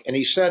rock, and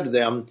he said to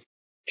them,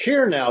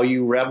 hear now,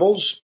 you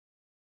rebels,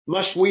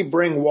 must we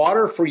bring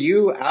water for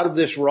you out of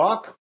this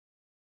rock?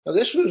 Now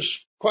this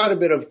was quite a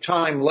bit of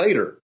time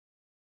later,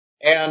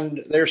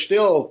 and they're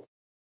still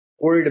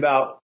worried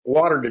about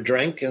water to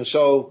drink. And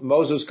so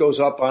Moses goes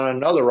up on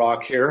another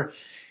rock here,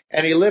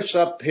 and he lifts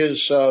up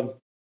his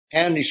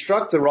hand. He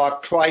struck the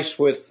rock twice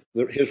with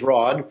his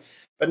rod.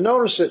 But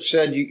notice it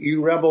said,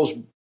 you rebels,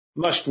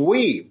 must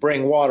we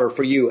bring water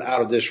for you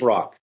out of this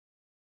rock?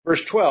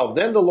 Verse 12,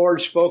 then the Lord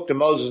spoke to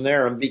Moses and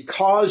Aaron,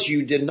 because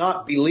you did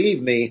not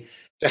believe me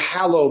to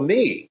hallow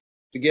me,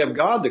 to give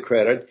God the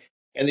credit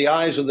in the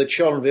eyes of the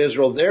children of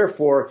Israel.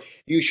 Therefore,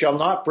 you shall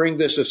not bring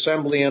this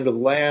assembly into the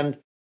land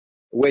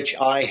which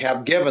I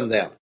have given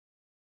them.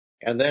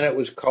 And then it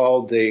was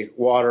called the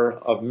water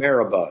of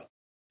Meribah,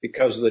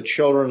 because the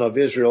children of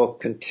Israel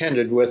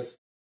contended with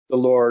the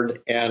Lord,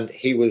 and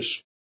he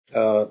was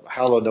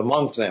hallowed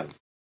among them.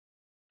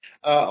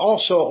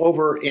 Also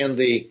over in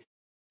the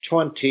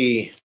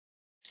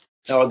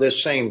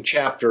this same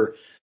chapter,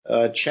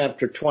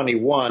 chapter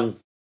 21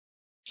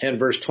 and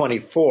verse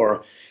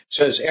 24,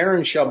 says,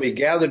 Aaron shall be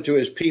gathered to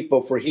his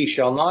people, for he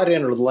shall not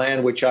enter the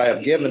land which I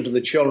have given to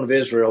the children of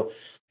Israel,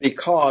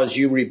 because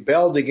you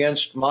rebelled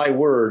against my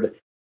word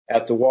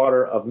at the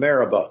water of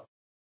Meribah.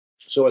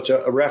 So it's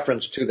a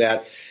reference to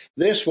that.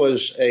 This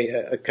was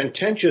a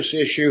contentious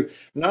issue,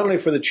 not only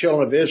for the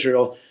children of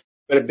Israel,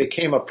 but it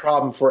became a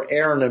problem for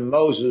Aaron and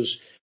Moses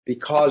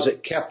because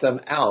it kept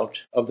them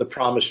out of the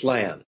promised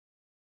land.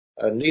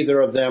 Neither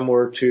of them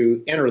were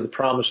to enter the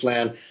promised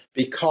land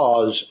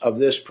because of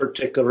this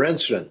particular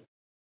incident.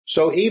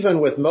 So even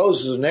with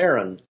Moses and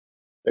Aaron,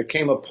 there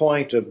came a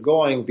point of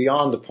going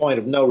beyond the point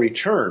of no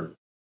return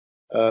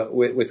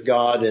with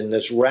God in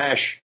this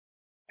rash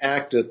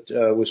act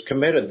that was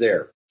committed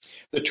there.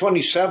 The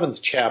 27th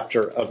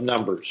chapter of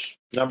Numbers,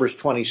 Numbers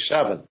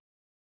 27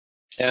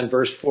 and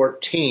verse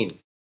 14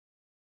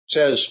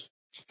 says,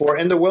 for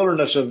in the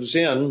wilderness of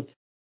Zin,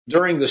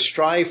 during the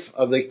strife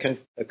of the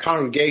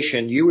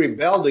congregation, you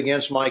rebelled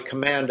against my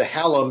command to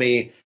hallow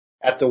me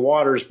at the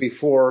waters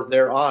before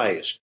their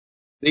eyes.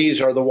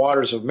 These are the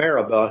waters of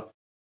Meribah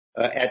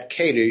at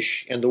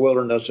Kadesh in the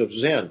wilderness of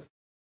Zin.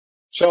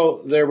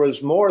 So there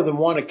was more than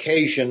one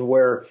occasion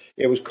where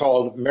it was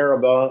called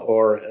Meribah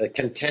or a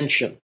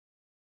contention.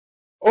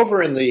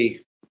 Over in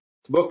the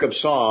book of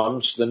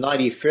Psalms, the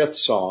 95th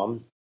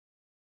Psalm,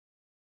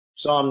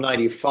 Psalm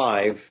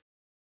 95,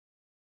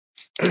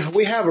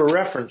 we have a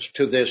reference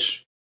to this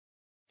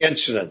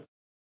incident.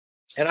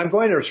 And I'm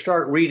going to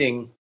start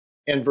reading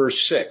in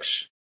verse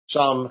 6,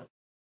 Psalm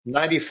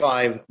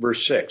 95,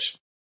 verse 6.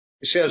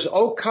 It says,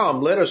 O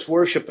come, let us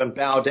worship and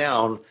bow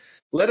down.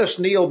 Let us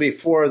kneel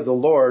before the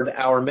Lord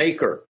our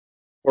Maker.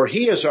 For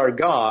he is our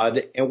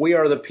God, and we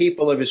are the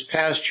people of his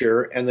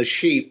pasture and the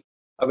sheep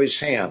of his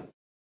hand.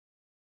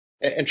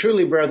 And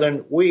truly,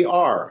 brethren, we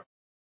are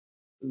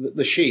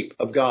the sheep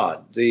of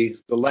God, the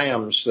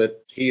lambs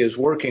that he is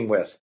working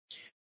with.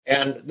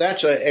 And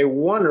that's a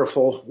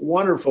wonderful,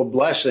 wonderful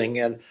blessing.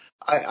 And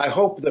I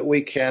hope that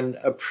we can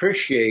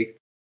appreciate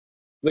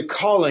the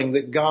calling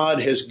that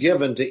God has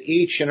given to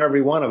each and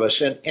every one of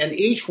us. And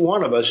each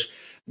one of us,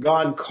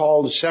 God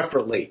called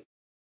separately.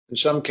 In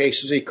some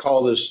cases, he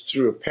called us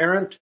through a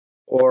parent,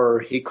 or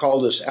he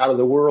called us out of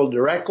the world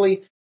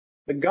directly.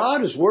 But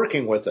God is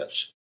working with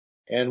us,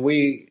 and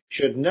we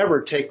should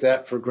never take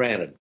that for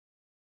granted.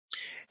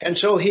 And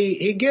so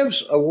he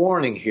gives a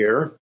warning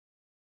here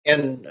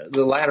in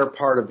the latter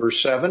part of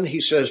verse 7.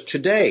 He says,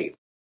 today,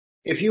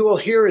 if you will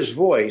hear his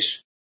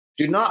voice,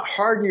 do not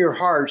harden your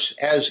hearts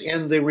as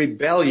in the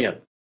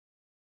rebellion,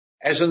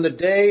 as in the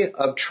day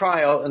of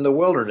trial in the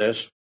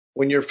wilderness,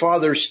 when your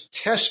fathers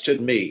tested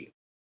me.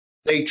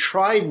 They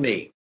tried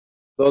me,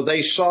 though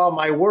they saw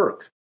my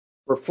work.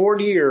 For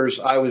 40 years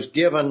I was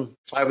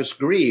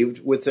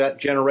grieved with that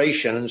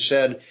generation and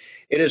said,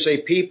 It is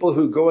a people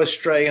who go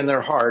astray in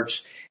their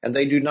hearts, and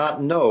they do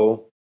not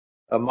know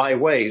my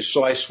ways.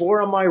 So I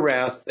swore in my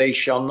wrath, they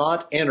shall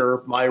not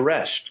enter my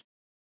rest.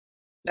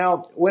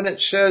 Now, when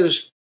it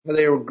says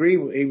he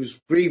was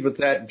grieved with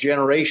that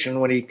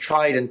generation when he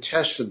tried and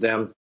tested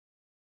them,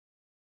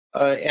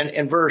 and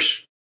in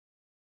verse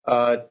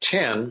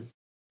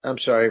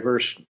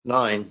verse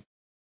 9,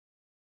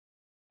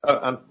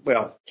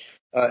 I'll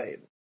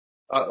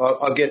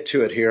get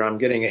to it here. I'm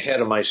getting ahead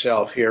of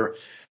myself here.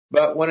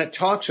 But when it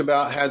talks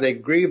about how they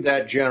grieved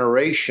that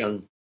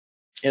generation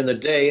in the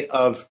day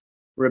of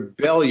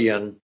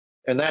rebellion,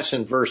 and that's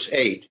in verse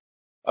 8,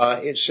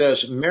 it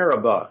says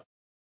Meribah,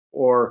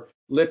 or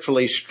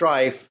literally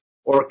strife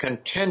or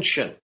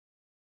contention.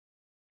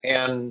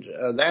 And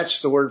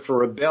that's the word for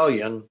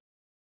rebellion.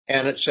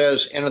 And it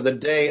says, in the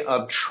day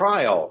of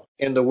trial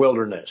in the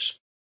wilderness.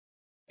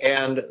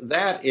 And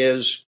that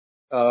is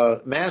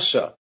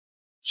Massah.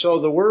 So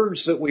the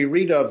words that we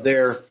read of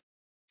there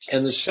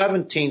in the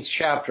 17th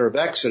chapter of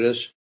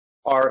Exodus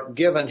are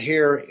given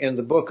here in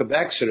the book of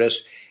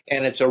Exodus,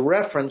 and it's a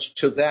reference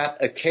to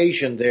that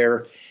occasion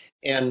there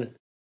in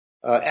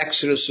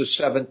Exodus, the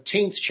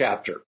 17th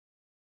chapter.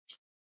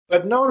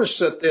 But notice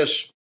that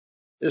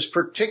this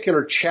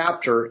particular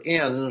chapter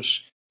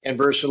ends in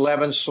verse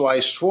 11, so I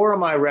swore in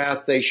my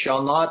wrath, they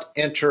shall not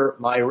enter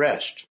my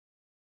rest.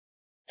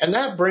 And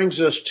that brings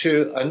us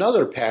to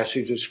another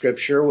passage of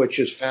Scripture, which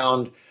is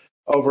found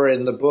over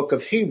in the book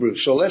of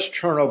Hebrews. So let's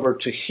turn over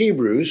to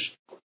Hebrews,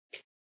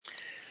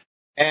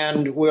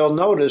 and we'll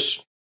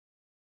notice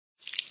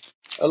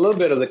a little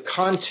bit of the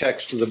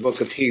context of the book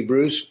of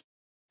Hebrews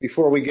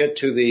before we get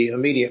to the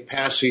immediate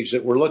passage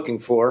that we're looking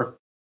for.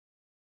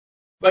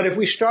 But if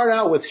we start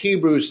out with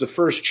Hebrews, the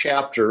first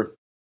chapter,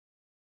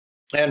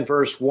 and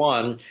verse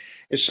 1,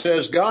 it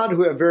says, God,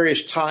 who at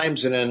various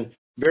times and in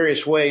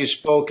various ways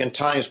spoke in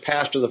times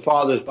past to the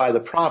fathers by the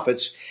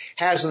prophets,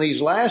 has in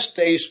these last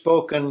days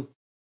spoken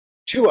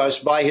to us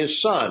by his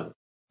Son,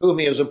 whom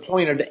he has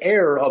appointed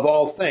heir of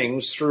all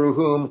things, through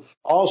whom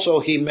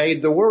also he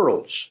made the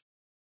worlds.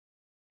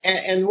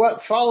 And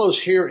what follows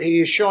here,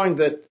 he is showing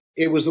that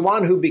it was the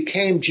one who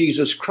became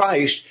Jesus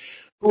Christ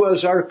who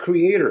was our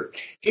creator.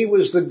 He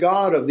was the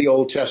God of the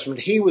Old Testament.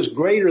 He was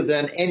greater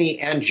than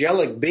any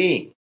angelic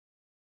being,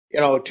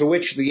 to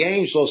which the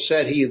angel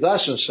said he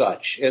thus and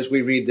such, as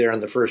we read there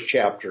in the first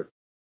chapter.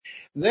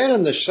 Then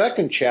in the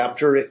second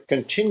chapter, it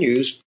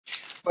continues,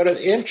 but it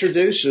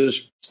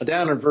introduces,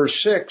 down in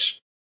verse 6,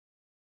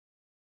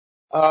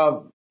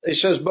 it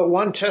says, but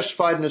one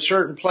testified in a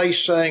certain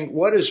place saying,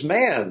 what is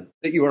man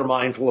that you are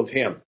mindful of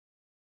him?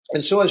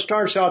 And so it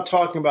starts out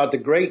talking about the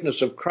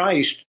greatness of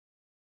Christ.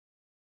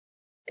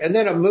 And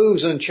then it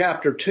moves in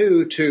chapter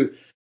 2 to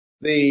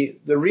the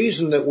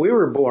reason that we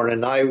were born.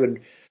 And I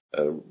would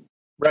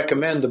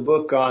recommend the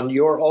book on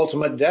Your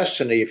Ultimate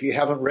Destiny if you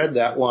haven't read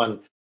that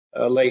one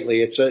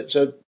lately. It's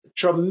a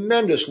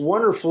tremendous,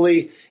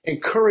 wonderfully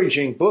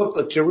encouraging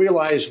booklet to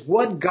realize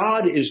what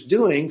God is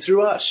doing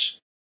through us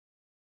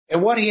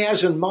and what he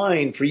has in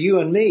mind for you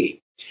and me.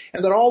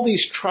 And that all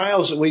these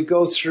trials that we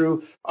go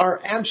through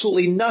are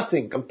absolutely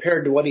nothing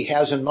compared to what he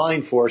has in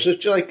mind for us.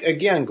 It's like,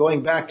 again,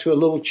 going back to a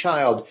little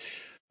child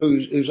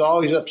who's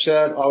always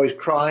upset, always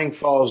crying,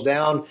 falls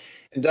down,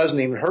 and doesn't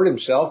even hurt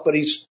himself, but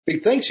he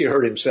thinks he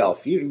hurt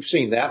himself. You've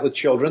seen that with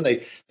children.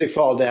 They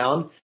fall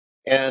down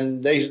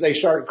and they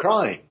start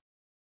crying.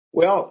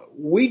 Well,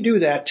 we do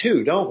that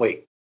too, don't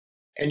we?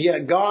 And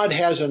yet God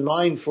has in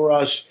mind for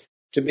us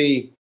to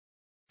be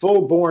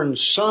full-born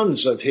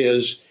sons of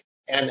his,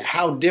 and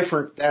how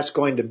different that's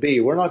going to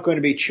be. We're not going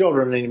to be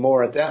children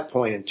anymore at that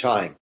point in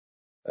time.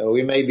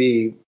 We may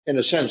be, in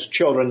a sense,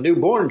 children,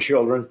 newborn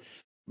children,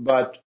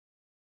 but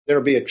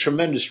there'll be a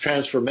tremendous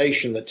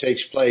transformation that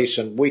takes place,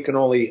 and we can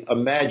only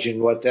imagine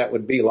what that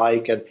would be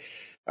like, and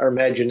our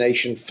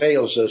imagination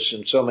fails us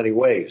in so many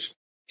ways.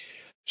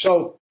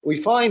 So we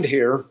find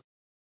here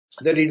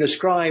that he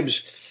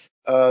describes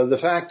the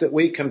fact that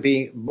we can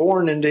be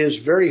born into his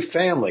very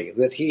family,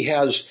 that he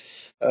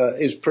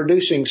is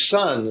producing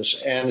sons,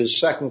 and as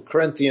 2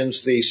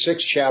 Corinthians, the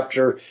 6th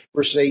chapter,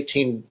 verses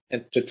 18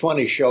 to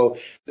 20 show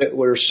that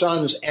we're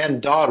sons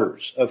and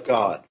daughters of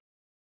God.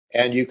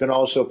 And you can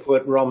also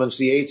put Romans,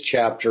 the 8th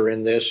chapter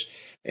in this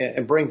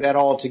and bring that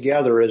all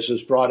together as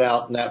is brought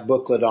out in that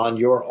booklet on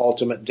Your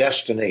Ultimate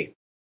Destiny.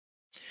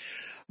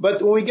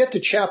 But when we get to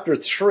chapter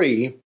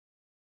 3,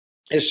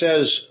 it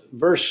says,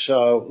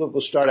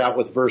 we'll start out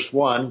with verse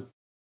 1.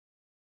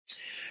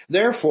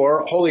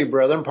 Therefore, holy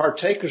brethren,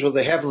 partakers of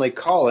the heavenly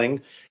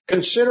calling,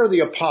 consider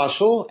the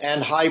apostle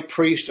and high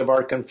priest of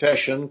our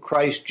confession,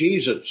 Christ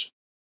Jesus,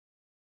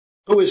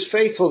 who is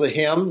faithful to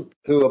him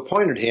who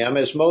appointed him,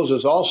 as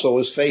Moses also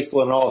was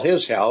faithful in all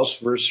his house.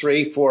 Verse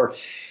 3, for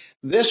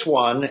this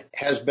one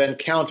has been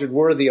counted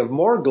worthy of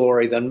more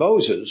glory than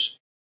Moses,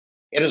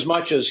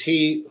 inasmuch as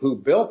he who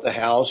built the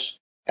house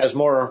has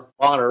more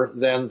honor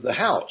than the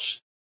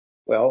house.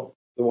 Well,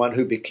 the one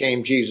who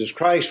became Jesus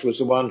Christ was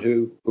the one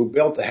who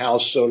built the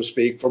house, so to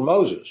speak, for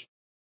Moses.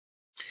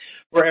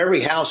 For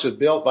every house is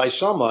built by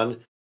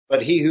someone,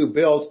 but he who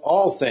built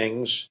all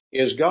things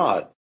is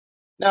God.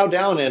 Now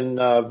down in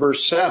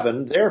verse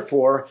 7,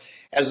 therefore,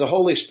 as the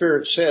Holy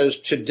Spirit says,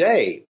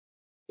 today,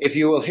 if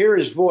you will hear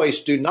his voice,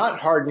 do not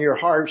harden your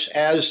hearts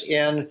as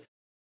in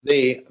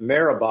the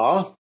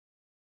Meribah,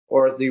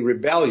 or the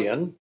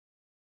rebellion,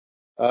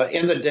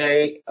 in the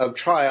day of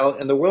trial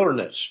in the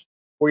wilderness,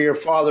 where your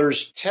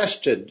fathers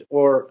tested,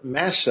 or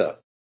Massa,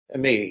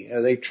 me.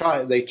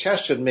 They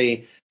tested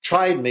me,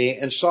 tried me,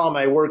 and saw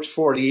my works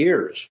 40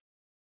 years.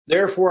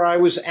 Therefore I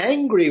was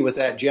angry with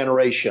that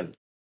generation,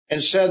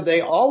 and said,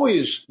 they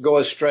always go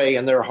astray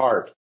in their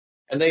heart,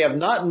 and they have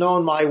not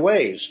known my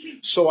ways.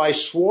 So I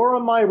swore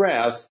on my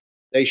wrath,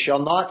 they shall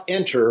not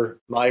enter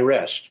my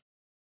rest.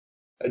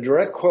 A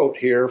direct quote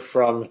here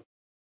from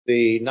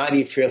the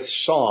 95th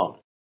Psalm.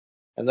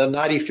 And the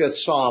 95th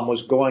Psalm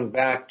was going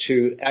back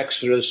to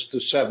Exodus, the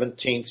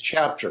 17th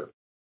chapter,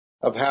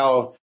 of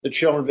how the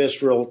children of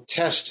Israel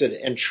tested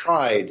and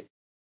tried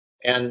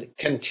and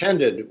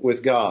contended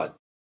with God.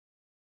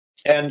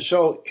 And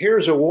so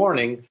here's a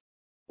warning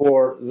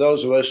for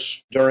those of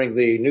us during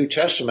the New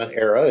Testament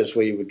era, as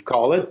we would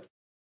call it,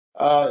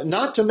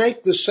 not to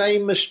make the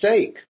same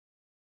mistake.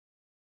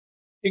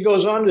 He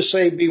goes on to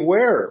say,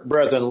 beware,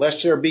 brethren,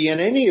 lest there be in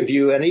any of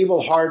you an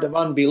evil heart of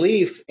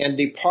unbelief in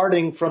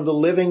departing from the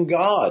living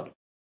God.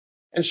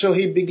 And so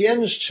he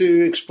begins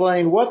to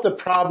explain what the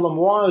problem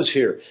was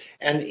here,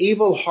 an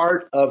evil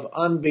heart of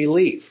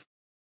unbelief,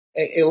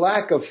 a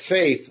lack of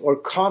faith or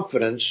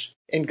confidence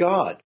in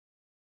God.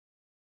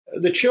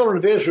 The children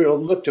of Israel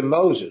looked to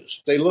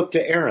Moses. They looked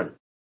to Aaron.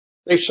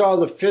 They saw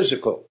the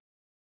physical.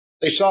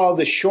 They saw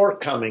the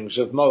shortcomings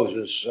of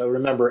Moses.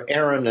 Remember,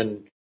 Aaron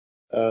and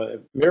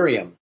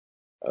Miriam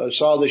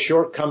saw the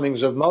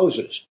shortcomings of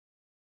Moses.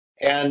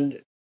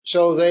 And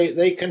so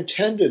they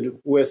contended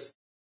with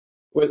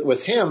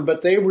him,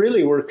 but they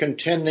really were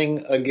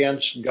contending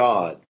against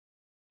God.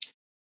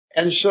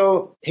 And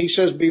so he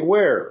says,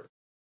 beware,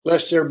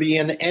 lest there be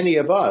in any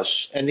of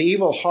us an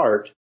evil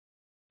heart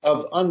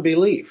of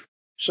unbelief.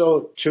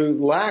 So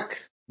to lack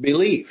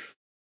belief,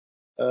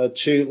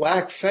 to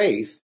lack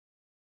faith,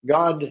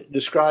 God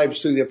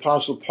describes through the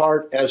Apostle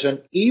Paul as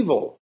an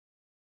evil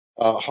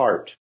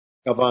heart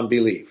of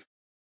unbelief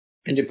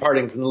in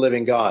departing from the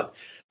living God.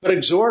 But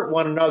exhort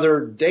one another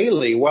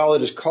daily while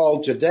it is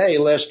called today,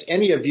 lest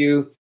any of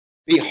you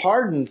be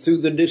hardened through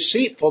the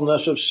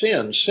deceitfulness of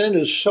sin. Sin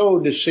is so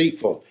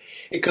deceitful.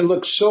 It can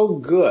look so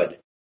good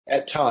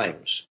at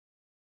times,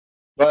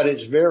 but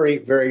it's very,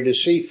 very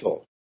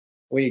deceitful.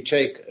 When you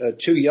take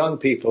two young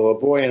people, a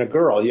boy and a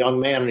girl, a young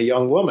man and a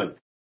young woman,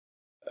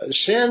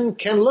 sin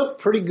can look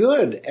pretty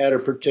good at a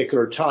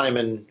particular time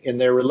in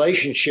their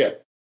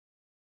relationship,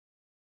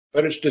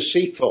 but it's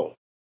deceitful,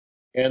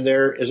 and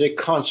there is a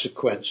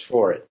consequence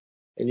for it.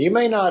 And you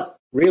may not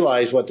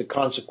realize what the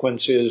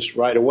consequence is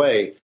right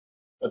away,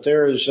 but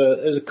there is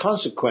a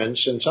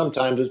consequence, and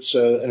sometimes it's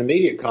an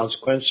immediate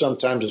consequence,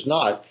 sometimes it's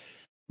not.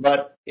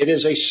 But it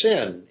is a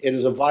sin. It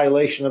is a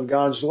violation of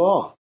God's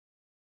law.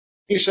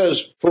 He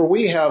says, for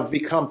we have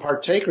become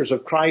partakers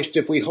of Christ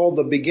if we hold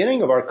the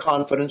beginning of our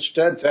confidence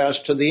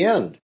steadfast to the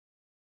end.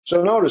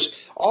 So notice,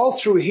 all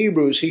through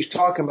Hebrews, he's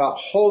talking about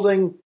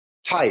holding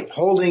tight,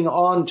 holding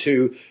on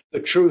to the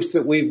truth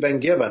that we've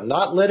been given,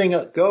 not letting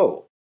it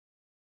go.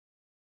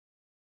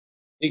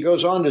 He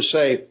goes on to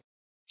say,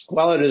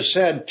 while it is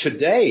said,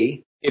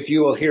 today, if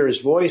you will hear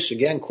his voice,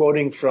 again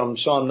quoting from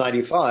Psalm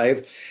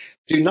 95,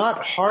 do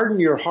not harden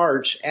your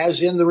hearts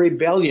as in the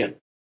rebellion.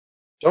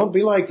 Don't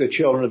be like the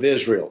children of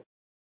Israel.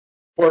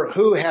 For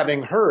who,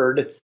 having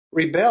heard,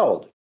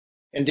 rebelled?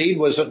 Indeed,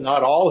 was it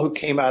not all who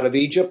came out of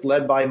Egypt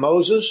led by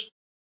Moses?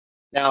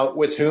 Now,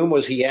 with whom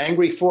was he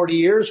angry 40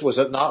 years? Was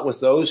it not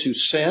with those who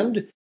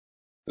sinned,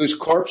 whose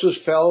corpses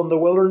fell in the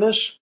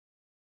wilderness?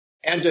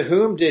 And to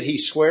whom did he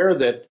swear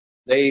that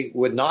they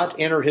would not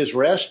enter his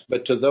rest,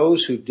 but to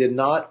those who did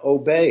not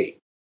obey?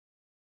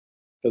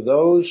 To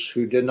those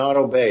who did not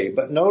obey.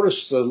 But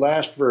notice the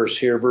last verse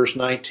here, verse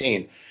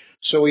 19.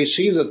 So we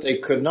see that they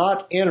could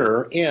not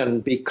enter in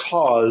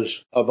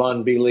because of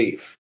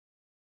unbelief.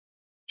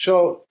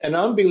 So an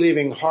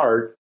unbelieving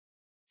heart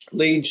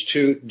leads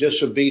to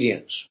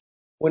disobedience.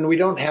 When we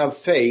don't have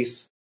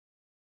faith,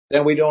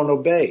 then we don't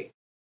obey.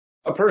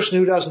 A person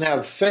who doesn't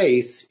have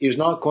faith is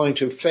not going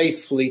to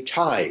faithfully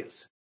tithe.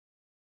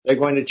 They're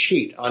going to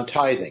cheat on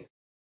tithing.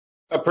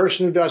 A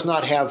person who does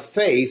not have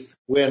faith,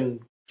 when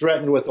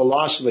threatened with the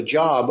loss of a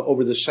job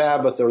over the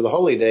Sabbath or the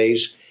holy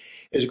days,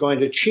 is going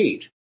to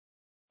cheat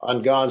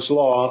on God's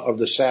law of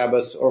the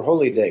Sabbath or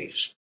holy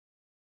days.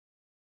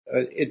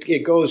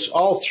 It goes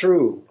all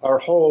through our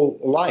whole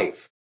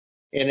life,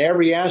 in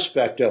every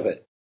aspect of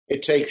it.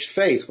 It takes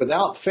faith.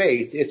 Without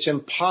faith, it's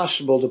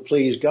impossible to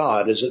please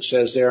God, as it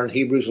says there in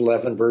Hebrews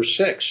 11, verse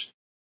 6.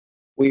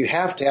 We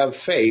have to have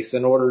faith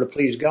in order to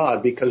please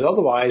God, because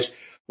otherwise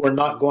we're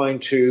not going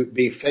to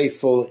be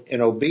faithful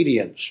in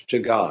obedience to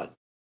God.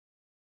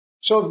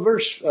 So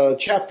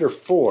chapter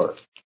 4,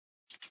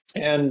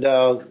 and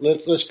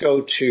let's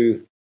go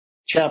to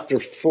chapter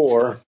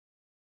 4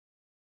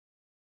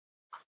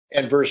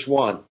 and verse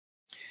 1.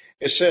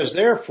 It says,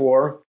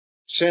 therefore,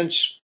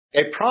 since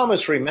a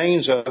promise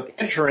remains of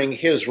entering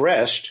his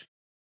rest,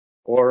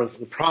 or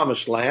the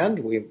promised land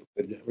we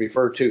would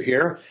refer to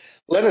here,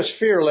 let us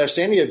fear lest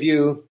any of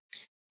you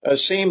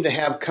seem to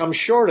have come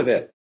short of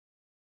it.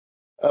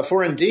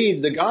 For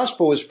indeed, the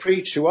gospel was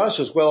preached to us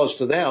as well as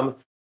to them,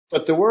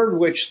 but the word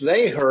which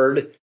they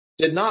heard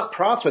did not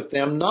profit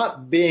them,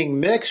 not being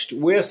mixed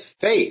with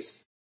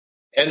faith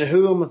in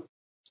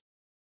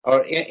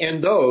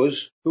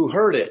those who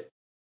heard it.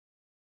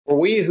 For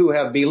we who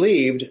have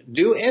believed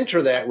do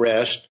enter that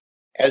rest,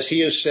 as he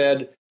has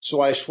said,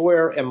 so I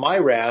swear in my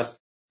wrath,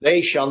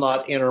 they shall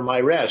not enter my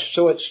rest.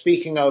 So it's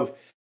speaking of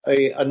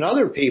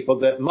another people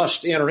that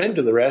must enter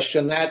into the rest,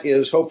 and that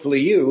is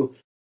hopefully you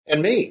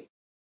and me.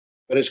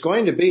 But it's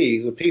going to be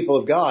the people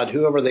of God,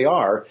 whoever they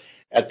are,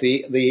 at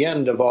the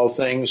end of all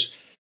things,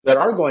 that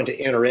are going to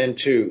enter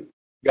into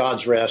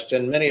God's rest.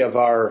 And many of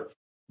our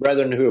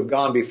brethren who have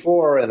gone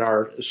before and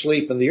are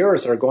asleep in the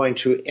earth are going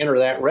to enter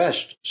that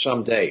rest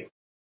someday.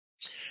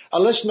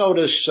 Let's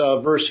notice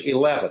verse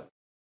 11.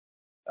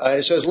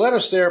 It says, let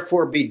us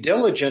therefore be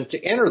diligent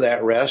to enter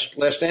that rest,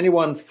 lest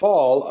anyone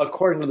fall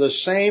according to the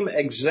same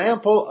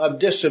example of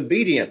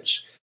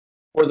disobedience.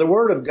 For the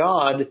word of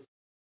God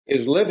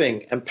is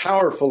living and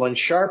powerful and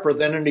sharper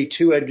than any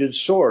two-edged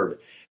sword,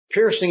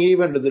 piercing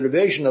even to the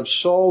division of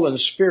soul and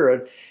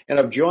spirit and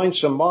of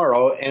joints and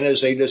marrow, and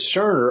is a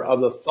discerner of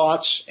the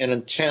thoughts and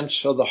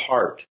intents of the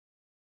heart.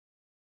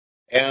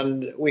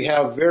 And we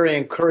have very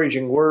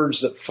encouraging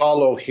words that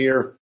follow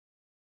here.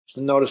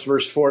 Notice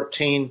verse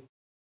 14.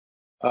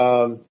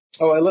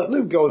 Let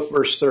me go with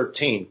verse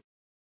 13.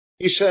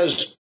 He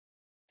says,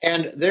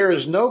 and there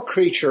is no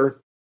creature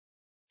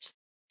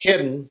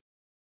hidden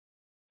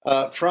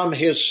from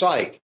his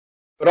sight,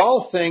 but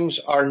all things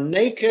are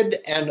naked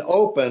and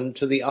open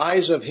to the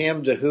eyes of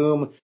him to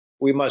whom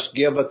we must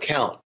give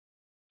account.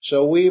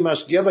 So we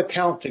must give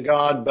account to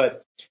God,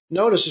 but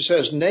notice it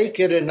says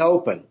naked and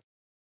open.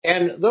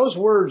 And those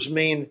words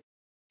mean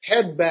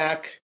head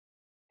back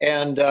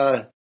and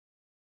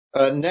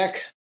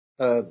neck,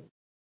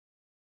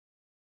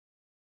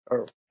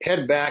 or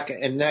head back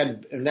and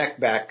neck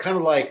back, kind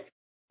of like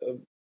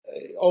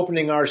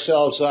opening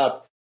ourselves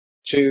up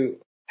to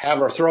have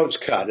our throats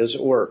cut, as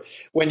it were.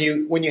 When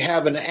you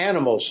have an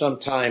animal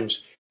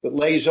sometimes that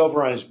lays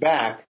over on his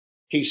back,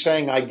 he's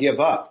saying, I give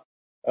up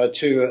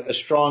to a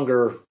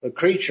stronger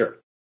creature.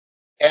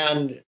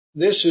 And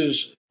this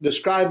is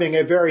describing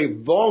a very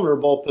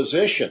vulnerable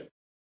position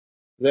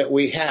that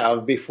we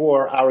have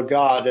before our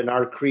God and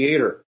our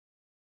Creator.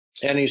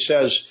 And he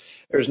says,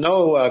 there's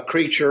no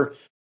creature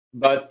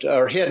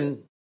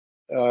hidden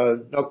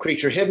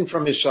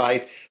from his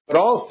sight, but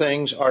all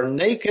things are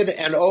naked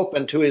and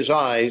open to his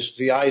eyes,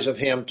 the eyes of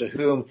him to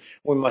whom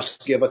we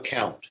must give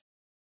account.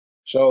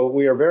 So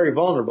we are very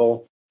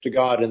vulnerable to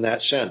God in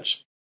that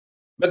sense.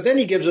 But then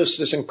he gives us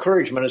this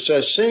encouragement. It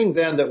says, seeing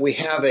then that we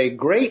have a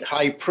great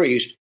high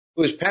priest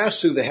who has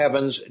passed through the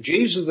heavens,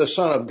 Jesus the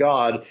Son of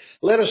God,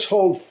 let us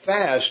hold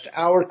fast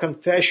our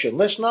confession.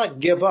 Let's not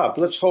give up.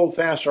 Let's hold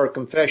fast our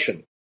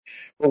confession.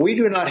 For we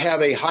do not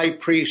have a high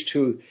priest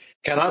who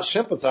cannot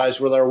sympathize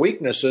with our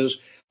weaknesses,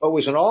 but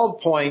was in all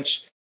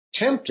points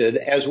tempted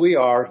as we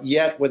are,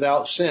 yet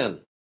without sin.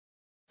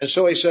 And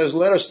so he says,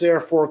 let us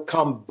therefore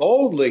come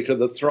boldly to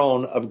the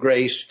throne of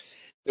grace,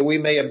 that we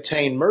may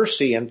obtain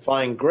mercy and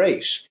find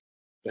grace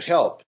to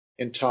help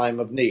in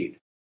time of need.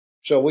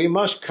 So we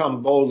must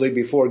come boldly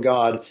before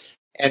God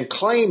and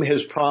claim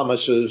his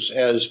promises,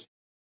 as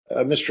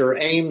Mr.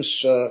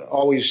 Ames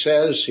always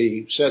says.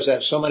 He says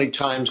that so many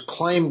times,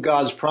 claim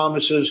God's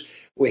promises.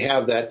 We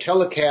have that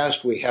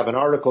telecast. We have an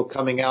article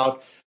coming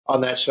out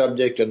on that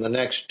subject in the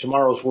next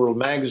Tomorrow's World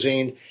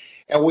magazine.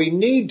 And we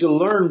need to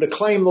learn to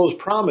claim those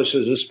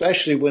promises,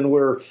 especially when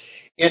we're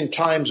in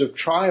times of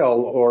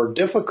trial or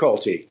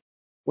difficulty.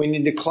 We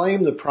need to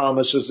claim the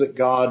promises that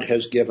God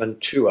has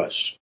given to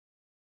us.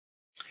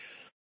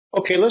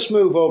 Okay, let's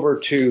move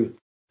over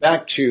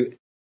back to,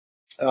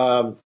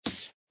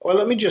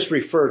 let me just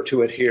refer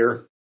to it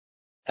here.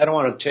 I don't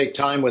want to take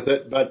time with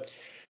it, but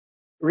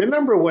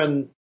remember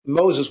when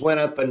Moses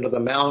went up into the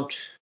mount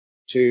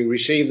to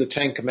receive the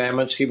Ten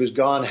Commandments, he was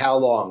gone how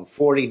long?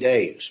 40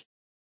 days.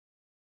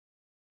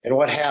 And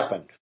what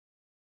happened?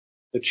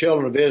 The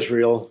children of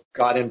Israel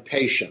got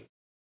impatient,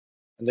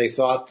 and they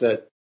thought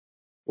that,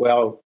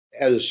 well,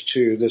 as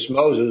to this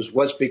Moses,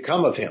 what's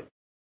become of him?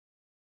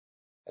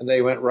 And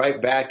they went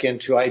right back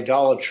into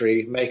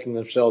idolatry, making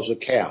themselves a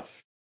calf.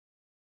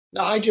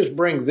 Now, I just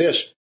bring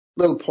this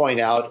little point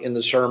out in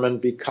the sermon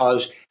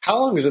because how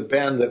long has it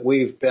been that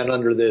we've been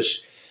under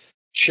this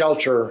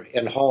shelter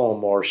in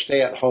home or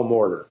stay-at-home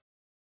order?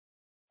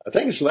 I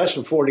think it's less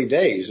than 40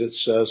 days.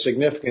 It's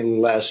significantly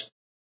less.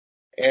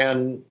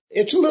 And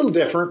it's a little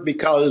different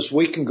because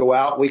we can go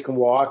out, we can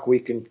walk, we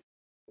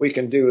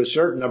can do a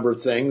certain number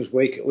of things,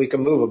 we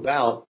can move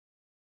about.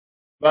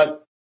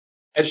 But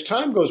as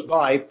time goes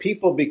by,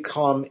 people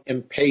become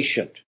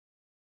impatient.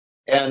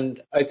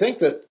 And I think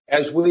that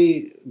as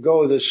we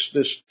go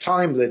this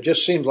time that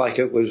just seems like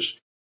it was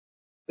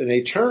an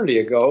eternity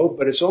ago,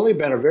 but it's only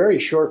been a very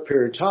short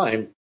period of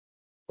time,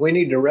 We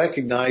need to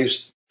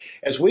recognize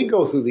as we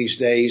go through these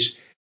days,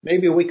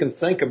 maybe we can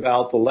think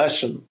about the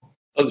lesson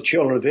of the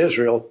children of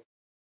Israel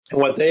and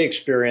what they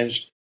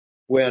experienced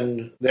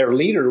when their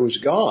leader was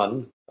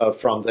gone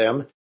from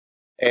them,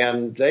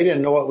 and they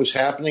didn't know what was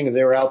happening, and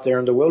they were out there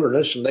in the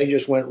wilderness, and they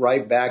just went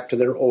right back to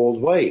their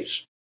old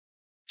ways.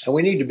 And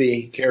we need to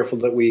be careful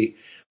that we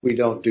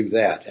don't do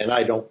that. And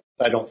I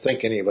don't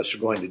think any of us are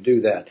going to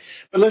do that.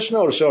 But let's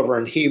notice over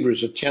in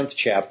Hebrews, the 10th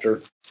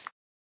chapter,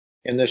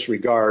 in this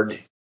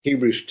regard,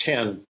 Hebrews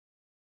 10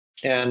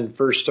 and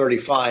verse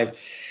 35,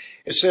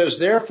 it says,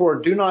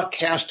 "Therefore do not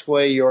cast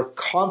away your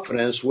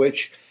confidence,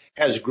 which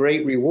has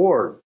great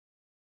reward,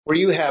 for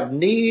you have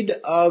need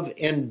of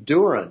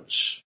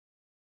endurance,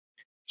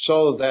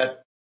 so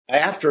that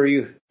after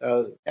you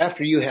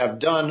have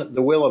done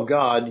the will of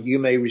God, you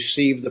may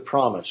receive the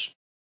promise."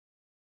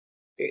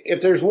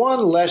 If there's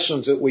one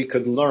lesson that we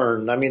could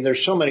learn, I mean,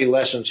 there's so many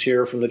lessons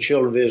here from the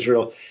children of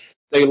Israel.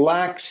 They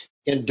lacked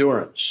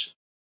endurance.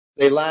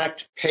 They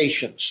lacked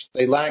patience.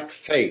 They lacked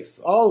faith.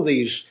 All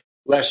these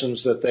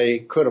lessons that they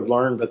could have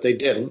learned, but they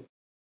didn't.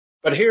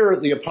 But here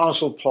the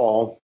Apostle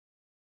Paul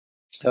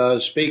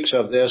speaks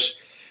of this,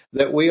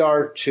 that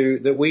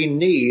we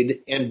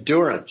need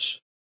endurance,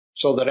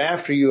 so that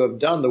after you have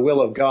done the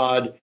will of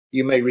God,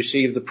 you may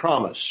receive the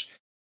promise.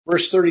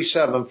 Verse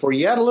 37, "For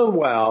yet a little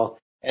while,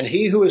 and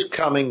he who is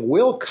coming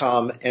will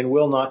come and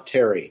will not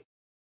tarry."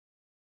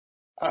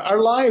 Our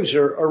lives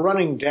are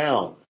running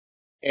down,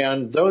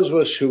 and those of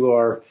us who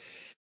are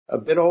a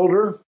bit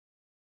older,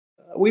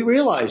 we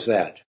realize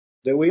that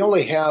we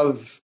only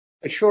have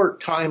a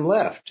short time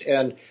left.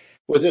 And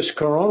with this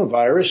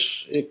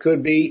coronavirus, it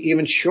could be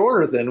even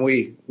shorter than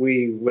we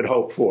would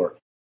hope for.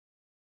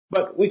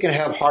 But we can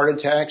have heart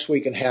attacks.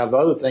 We can have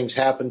other things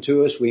happen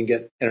to us. We can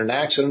get in an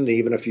accident,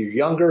 even if you're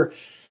younger,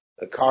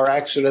 a car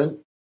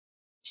accident,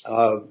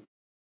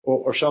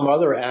 or some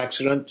other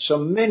accident. So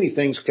many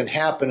things can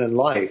happen in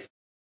life,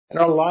 and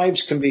our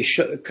lives can be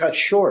cut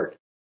short.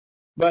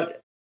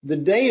 But the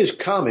day is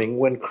coming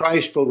when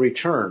Christ will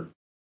return.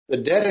 The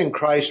dead in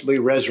Christ will be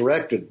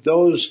resurrected.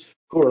 Those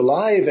who are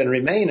alive and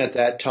remain at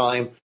that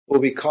time will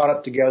be caught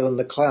up together in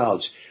the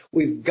clouds.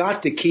 We've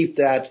got to keep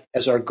that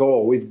as our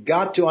goal. We've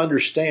got to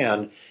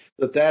understand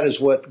that that is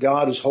what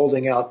God is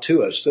holding out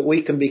to us, that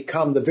we can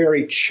become the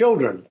very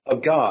children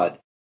of God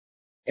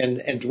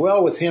and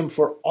dwell with him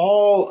for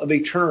all of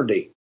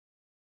eternity.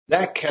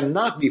 That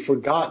cannot be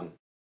forgotten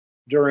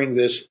during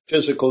this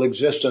physical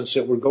existence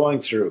that we're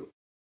going through.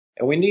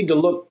 And we need to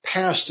look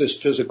past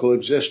this physical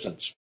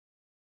existence.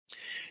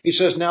 He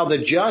says, "Now the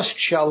just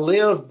shall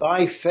live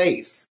by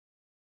faith."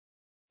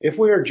 If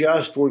we are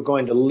just, we're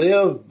going to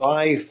live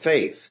by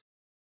faith.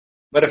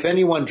 "But if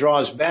anyone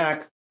draws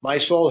back, my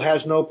soul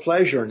has no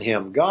pleasure in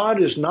him."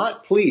 God is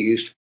not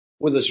pleased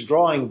with us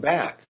drawing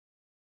back.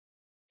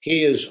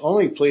 He is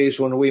only pleased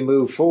when we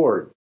move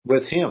forward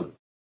with him.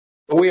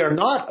 But we are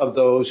not of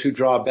those who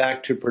draw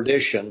back to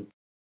perdition,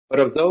 but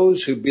of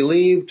those who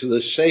believe to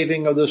the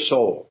saving of the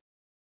soul.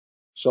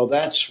 So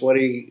that's what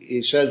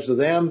he says to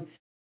them.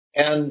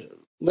 And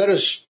let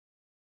us,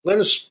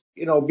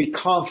 be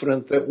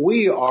confident that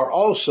we are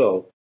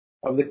also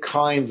of the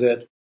kind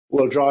that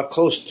will draw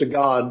close to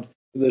God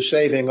for the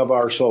saving of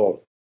our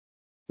soul,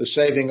 the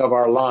saving of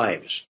our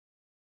lives.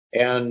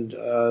 And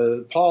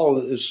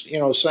Paul is,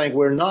 saying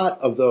we're not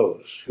of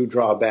those who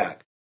draw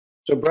back.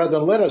 So,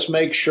 brethren, let us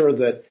make sure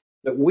that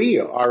we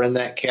are in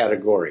that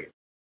category.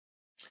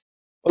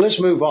 Well, let's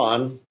move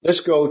on.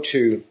 Let's go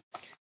to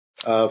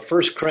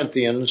 1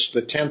 Corinthians,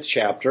 the 10th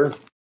chapter.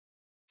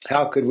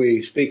 How could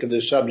we speak of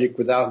this subject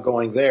without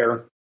going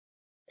there?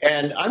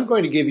 And I'm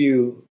going to give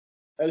you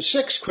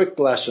 6 quick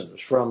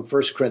lessons from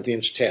 1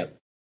 Corinthians 10.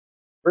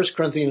 1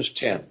 Corinthians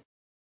 10.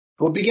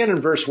 We'll begin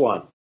in verse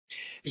 1.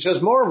 He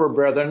says, "Moreover,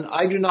 brethren,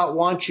 I do not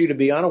want you to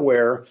be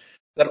unaware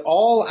that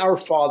all our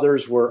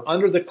fathers were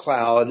under the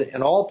cloud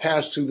and all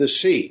passed through the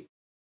sea,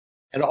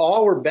 and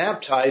all were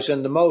baptized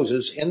into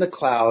Moses in the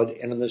cloud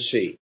and in the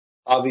sea."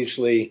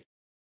 Obviously,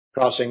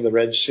 crossing the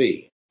Red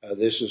Sea.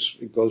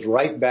 It goes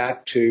right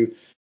back to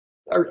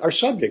our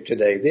subject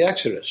today, the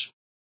Exodus.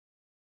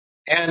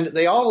 "And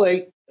they all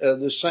ate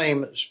the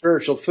same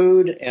spiritual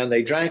food, and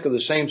they drank of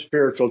the same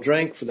spiritual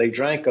drink, for they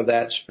drank of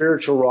that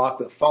spiritual rock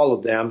that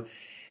followed them,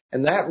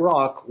 and that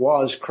rock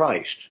was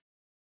Christ."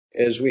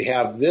 As we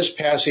have this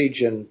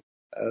passage and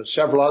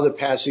several other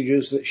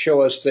passages that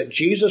show us that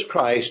Jesus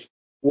Christ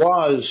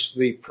was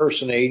the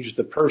personage,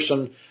 the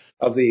person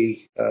of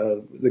the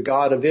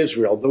God of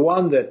Israel, the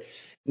one that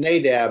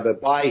Nadab,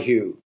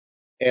 Abihu,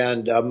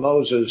 and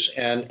Moses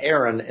and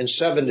Aaron and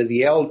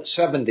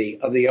 70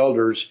 of the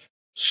elders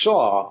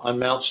saw on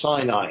Mount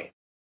Sinai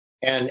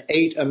and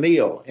ate a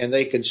meal, and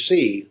they could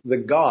see the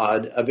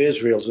God of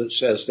Israel, as it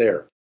says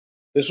there.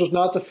 This was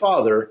not the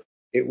Father,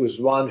 it was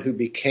one who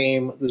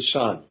became the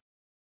Son.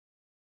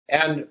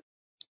 And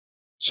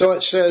so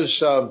it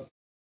says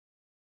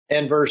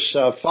in verse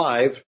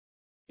 5,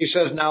 he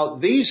says, "Now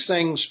these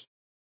things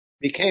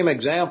became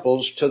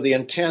examples to the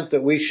intent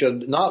that we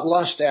should not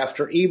lust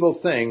after evil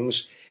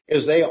things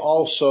as they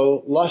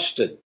also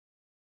lusted."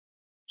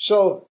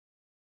 So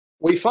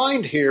we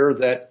find here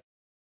that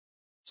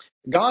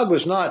God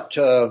was not,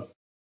 verse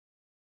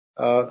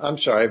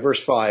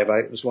 5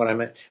 is what I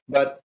meant.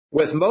 But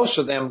with most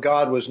of them,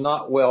 God was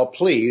not well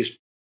pleased,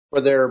 for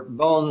their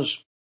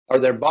bones or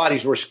their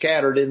bodies were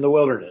scattered in the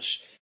wilderness.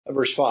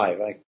 Verse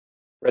 5, I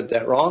read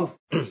that wrong.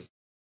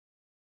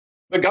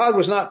 But God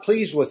was not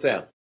pleased with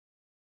them.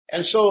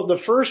 And so the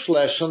first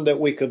lesson that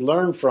we could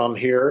learn from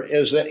here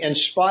is that in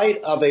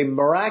spite of a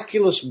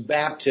miraculous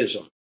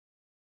baptism,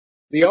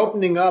 the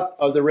opening up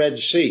of the Red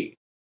Sea,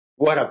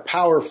 what a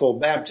powerful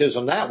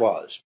baptism that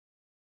was.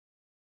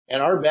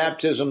 And our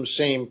baptisms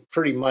seem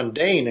pretty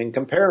mundane in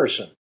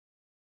comparison.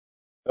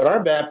 But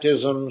our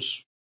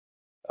baptisms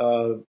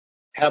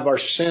have our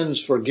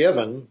sins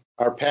forgiven,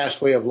 our past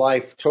way of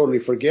life totally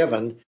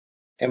forgiven,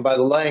 and by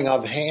the laying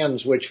of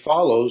hands which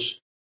follows,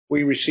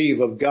 we receive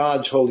of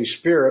God's Holy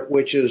Spirit,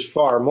 which is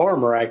far more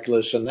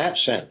miraculous in that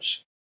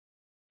sense.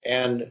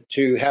 And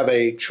to have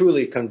a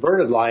truly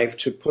converted life,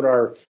 to put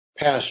our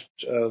past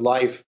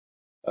life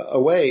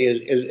away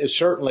is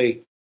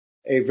certainly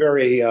a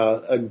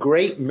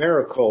great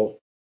miracle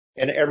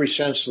in every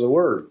sense of the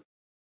word.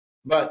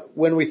 But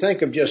when we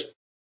think of just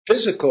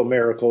physical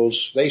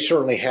miracles, they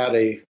certainly had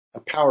a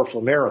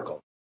powerful miracle.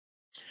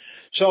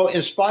 So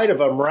in spite of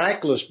a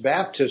miraculous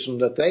baptism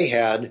that they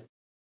had,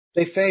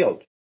 they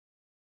failed.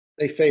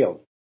 They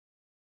failed.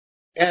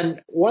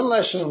 And one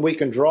lesson we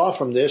can draw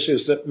from this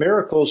is that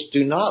miracles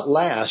do not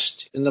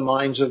last in the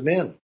minds of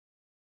men.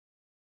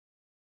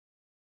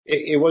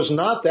 It was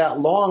not that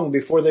long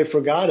before they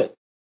forgot it.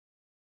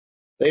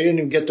 They didn't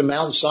even get to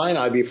Mount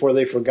Sinai before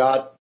they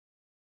forgot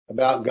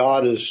about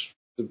God as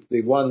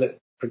the one that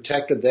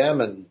protected them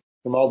and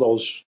from all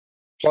those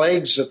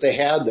plagues that they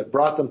had that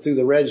brought them through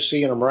the Red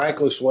Sea in a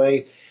miraculous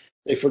way.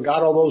 They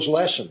forgot all those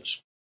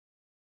lessons.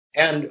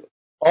 And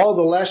all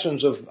the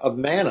lessons of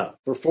manna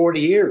for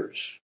 40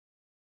 years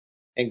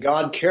and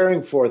God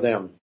caring for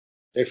them.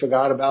 They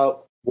forgot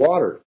about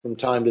water from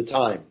time to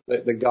time,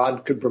 that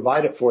God could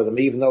provide it for them,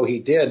 even though he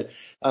did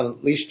on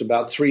at least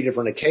about 3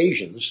 different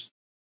occasions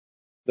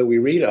that we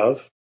read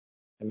of,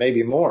 and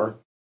maybe more.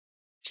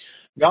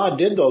 God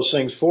did those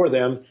things for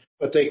them,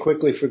 but they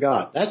quickly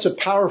forgot. That's a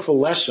powerful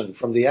lesson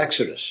from the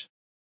Exodus,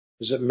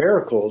 is that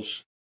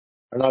miracles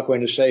are not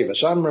going to save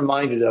us. I'm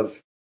reminded of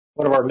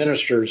one of our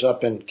ministers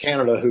up in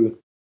Canada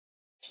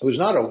he's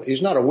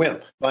not a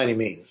wimp by any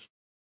means.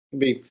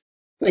 Think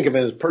of him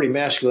as a pretty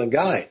masculine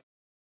guy.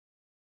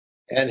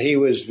 And he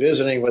was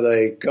visiting with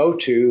a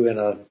go-to in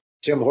a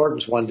Tim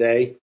Hortons one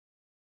day.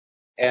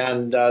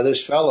 And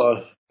this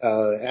fellow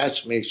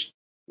asked me,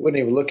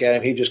 wouldn't even look at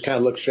him. He just kind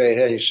of looked straight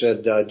ahead and he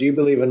said, do you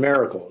believe in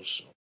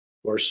miracles?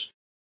 Of course,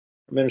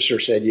 the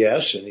minister said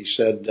yes. And he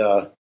said,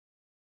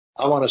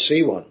 I want to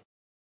see one.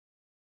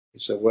 He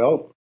said,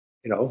 well,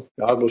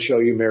 God will show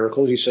you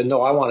miracles. He said,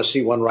 no, I want to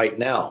see one right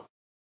now.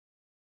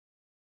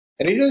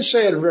 And he didn't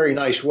say it in a very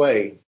nice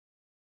way.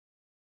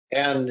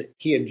 And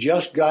he had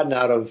just gotten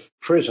out of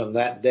prison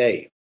that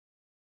day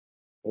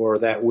or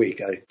that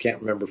week. I can't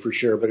remember for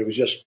sure, but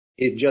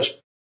he had just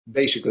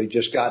basically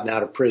just gotten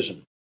out of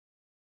prison.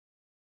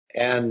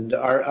 And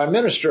our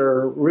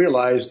minister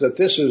realized that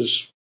this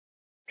is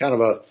kind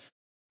of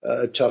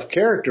a tough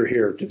character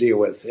here to deal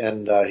with.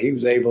 And he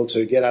was able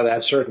to get out of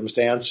that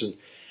circumstance.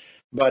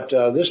 But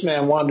this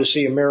man wanted to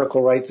see a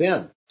miracle right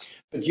then.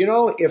 But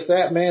if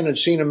that man had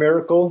seen a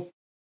miracle,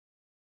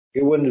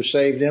 it wouldn't have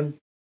saved him.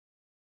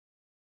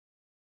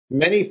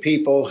 Many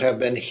people have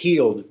been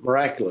healed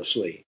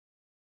miraculously.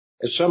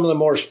 And some of the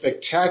more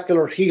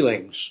spectacular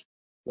healings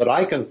that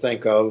I can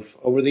think of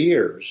over the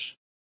years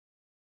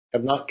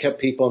have not kept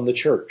people in the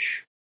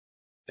church.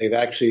 They've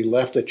actually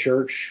left the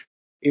church,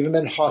 even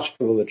been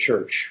hostile to the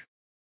church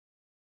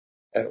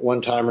at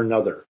one time or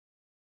another.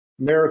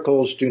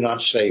 Miracles do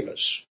not save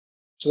us.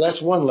 So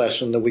that's one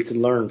lesson that we could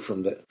learn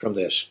from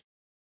this.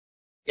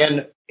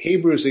 In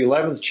Hebrews, the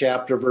 11th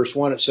chapter, verse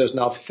 1, it says,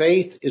 now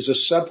faith is the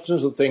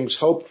substance of things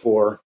hoped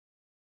for,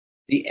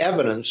 the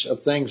evidence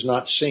of things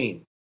not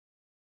seen.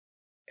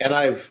 And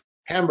I've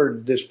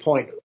hammered this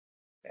point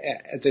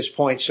at this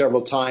point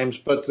several times,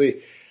 but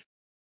the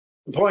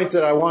point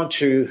that I want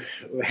to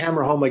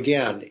hammer home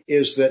again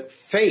is that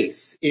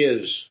faith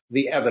is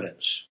the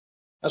evidence.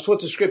 That's what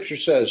the scripture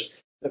says,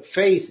 that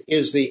faith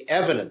is the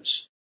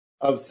evidence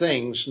of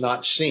things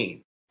not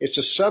seen. It's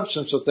a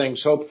substance of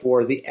things hoped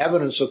for, the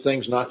evidence of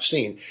things not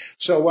seen.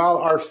 So while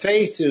our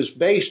faith is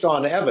based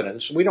on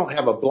evidence, we don't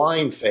have a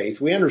blind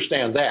faith. We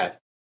understand that.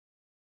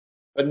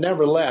 But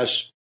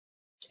nevertheless,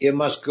 it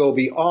must go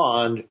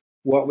beyond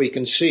what we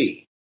can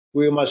see.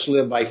 We must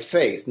live by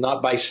faith,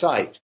 not by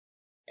sight.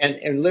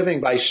 And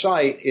living by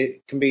sight,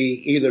 it can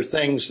be either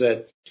things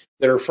that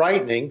are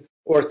frightening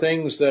or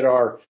things that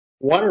are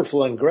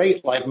wonderful and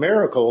great, like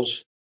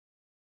miracles.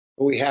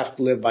 But we have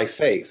to live by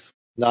faith,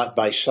 not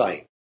by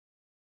sight.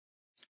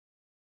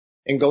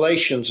 In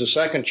Galatians, the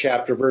 2nd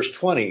chapter, verse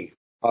 20,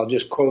 I'll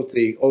just quote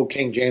the Old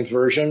King James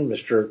Version,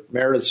 Mr.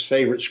 Meredith's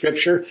favorite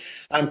scripture.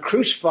 I'm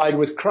crucified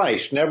with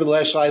Christ.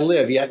 Nevertheless I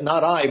live, yet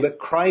not I, but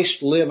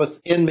Christ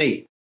liveth in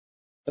me.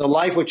 The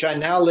life which I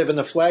now live in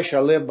the flesh, I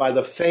live by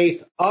the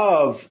faith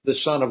of the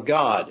Son of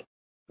God,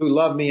 who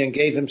loved me and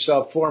gave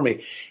himself for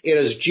me. It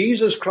is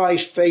Jesus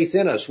Christ's faith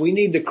in us. We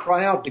need to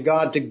cry out to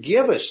God to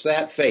give us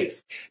that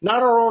faith.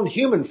 Not our own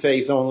human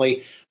faith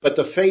only, but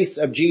the faith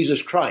of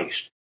Jesus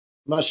Christ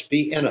must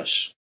be in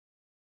us.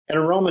 And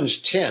in Romans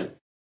 10,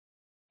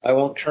 I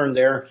won't turn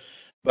there,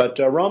 but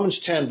Romans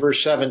 10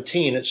 verse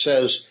 17, it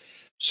says,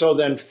 so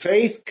then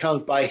faith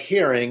comes by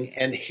hearing,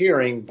 and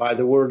hearing by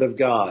the word of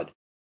God.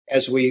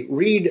 As we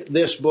read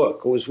this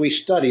book, or as we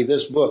study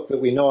this book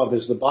that we know of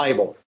as the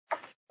Bible,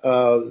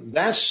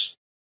 that's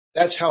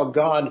how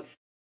God,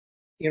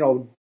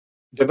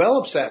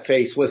 develops that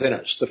faith within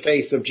us, the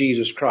faith of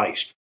Jesus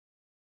Christ,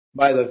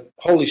 by the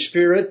Holy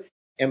Spirit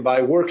and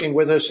by working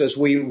with us as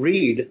we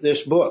read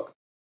this book.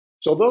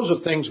 So those are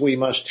things we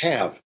must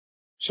have.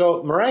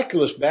 So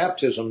miraculous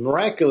baptism,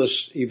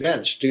 miraculous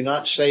events do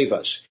not save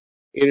us.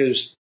 It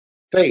is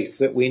faith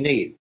that we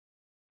need.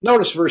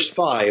 Notice verse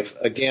 5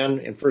 again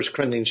in 1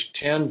 Corinthians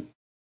 10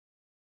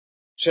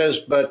 says,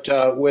 but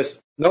with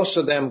most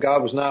of them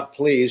God was not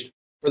pleased,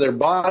 for their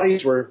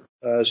bodies were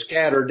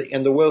scattered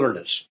in the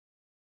wilderness.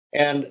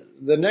 And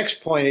the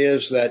next point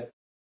is that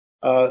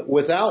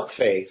without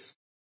faith,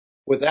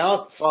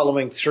 without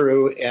following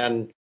through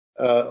and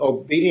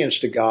obedience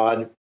to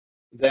God,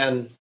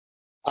 then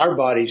our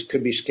bodies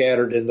could be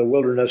scattered in the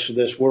wilderness of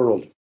this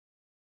world.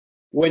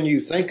 When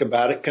you think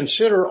about it,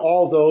 consider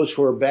all those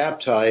who are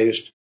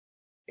baptized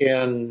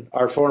in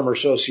our former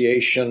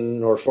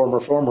association or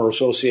former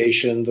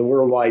association, the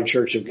Worldwide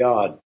Church of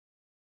God.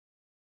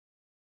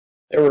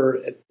 There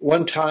were at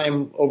one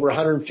time over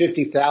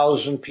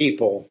 150,000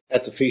 people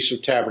at the Feast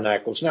of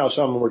Tabernacles. Now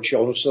some of them were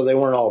children, so they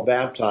weren't all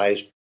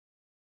baptized.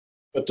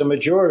 But the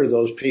majority of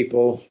those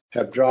people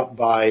have dropped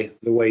by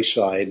the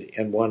wayside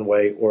in one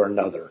way or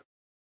another,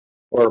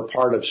 or are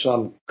part of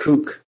some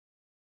kook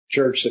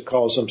church that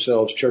calls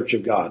themselves Church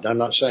of God. I'm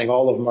not saying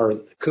all of them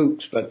are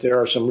kooks, but there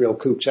are some real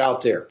kooks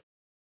out there.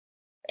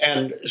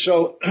 And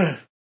so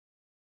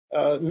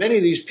many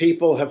of these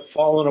people have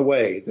fallen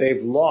away.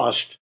 They've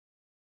lost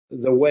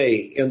the way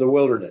in the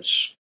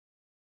wilderness.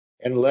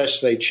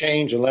 Unless they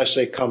change, unless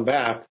they come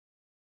back,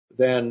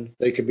 then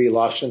they could be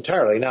lost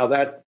entirely. Now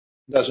that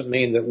doesn't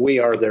mean that we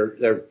are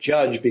their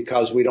judge,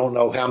 because we don't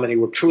know how many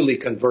were truly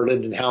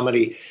converted and how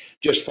many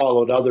just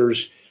followed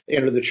others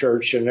into the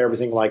church and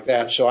everything like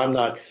that. So I'm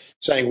not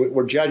saying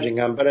we're judging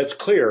them, but it's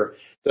clear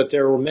that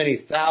there were many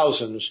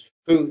thousands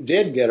who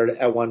did get it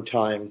at one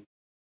time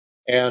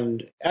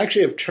and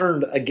actually have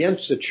turned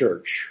against the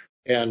church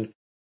and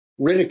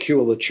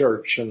ridicule the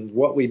church and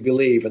what we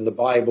believe in the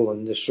Bible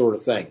and this sort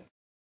of thing.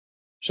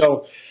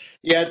 So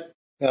yet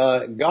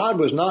God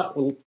was not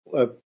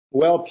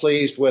well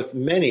pleased with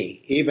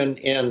many, even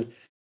in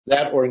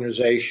that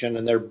organization,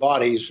 and their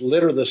bodies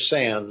litter the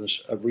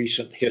sands of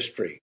recent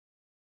history.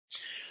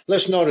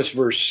 Let's notice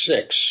verse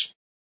 6.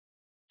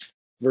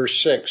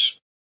 Verse 6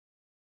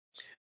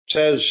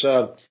 says,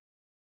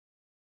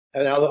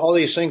 now all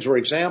these things were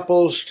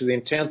examples to the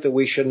intent that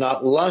we should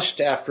not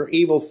lust after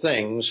evil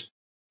things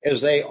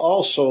as they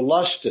also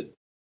lusted.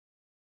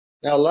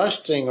 Now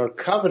lusting or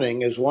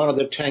coveting is one of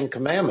the 10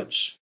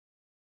 Commandments.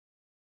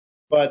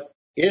 But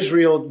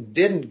Israel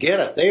didn't get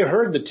it. They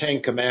heard the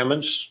 10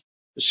 Commandments.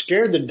 It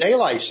scared the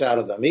daylights out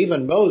of them.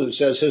 Even Moses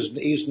says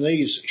his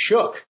knees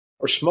shook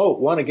or smote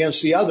one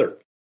against the other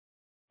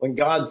when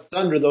God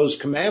thundered those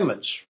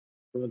commandments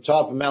from the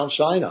top of Mount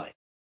Sinai.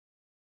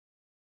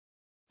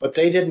 But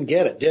they didn't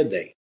get it, did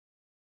they?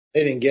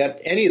 They didn't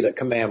get any of the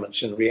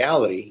commandments in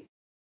reality,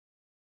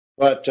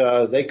 but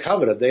they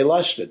coveted, they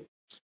lusted.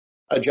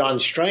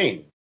 John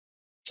Strain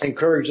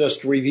encouraged us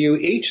to review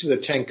each of the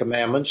 10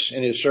 Commandments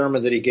in his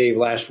sermon that he gave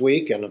last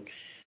week, and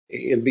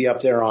it'll be up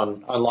there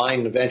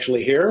online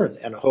eventually here,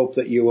 and I hope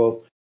that you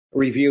will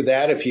review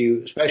that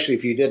especially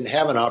if you didn't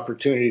have an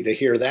opportunity to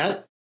hear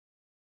that.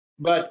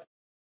 But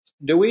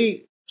do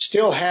we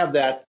still have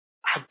that,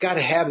 I've got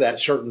to have that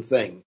certain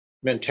thing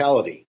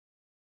mentality,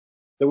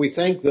 that we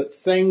think that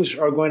things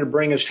are going to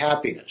bring us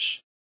happiness,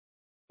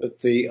 that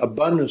the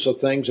abundance of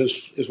things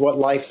is what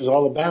life is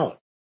all about?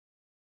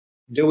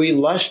 Do we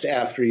lust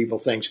after evil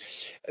things?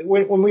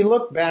 When we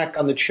look back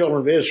on the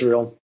children of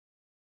Israel,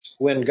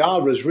 when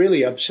God was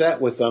really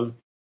upset with them,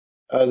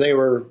 they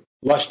were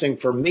lusting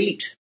for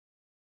meat,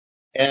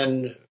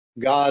 and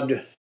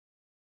God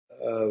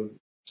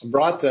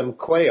brought them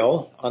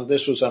quail.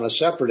 This was on a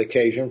separate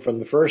occasion from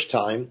the first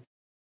time.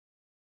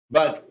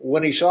 But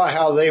when he saw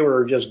how they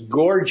were just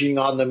gorging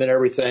on them and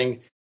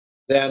everything,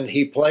 then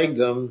he plagued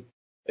them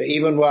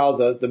even while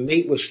the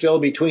meat was still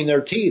between their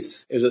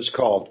teeth, as it's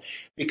called,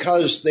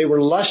 because they were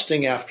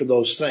lusting after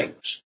those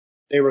things.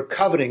 They were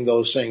coveting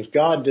those things.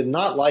 God did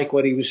not like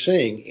what he was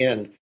seeing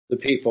in the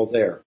people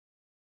there.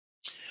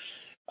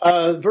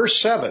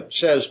 Verse 7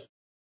 says,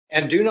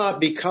 and do not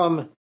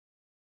become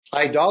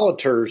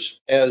idolaters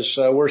as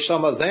were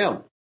some of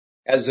them.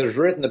 As it is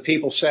written, the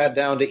people sat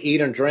down to eat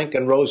and drink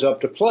and rose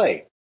up to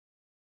play.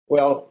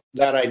 Well,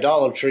 that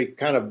idolatry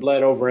kind of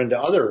bled over into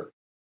other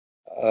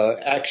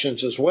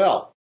actions as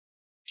well.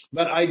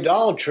 But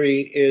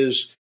idolatry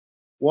is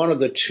one of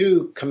the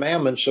two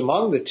commandments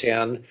among the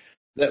 10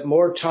 that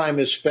more time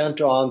is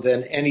spent on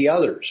than any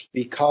others,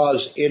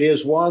 because it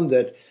is one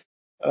that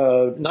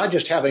not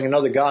just having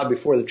another God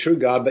before the true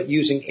God, but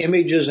using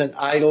images and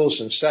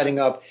idols and setting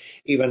up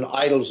even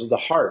idols of the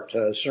heart,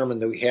 a sermon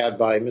that we had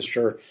by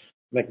Mr.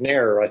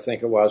 McNair, I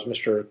think it was,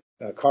 Mr.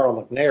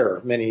 Carl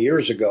McNair many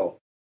years ago.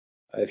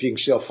 If you can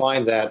still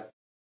find that,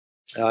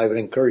 I would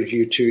encourage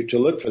you to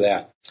look for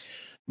that.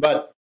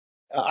 But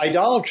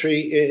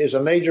idolatry is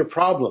a major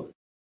problem.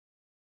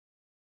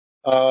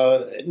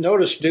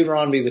 Notice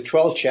Deuteronomy, the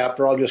 12th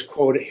chapter, I'll just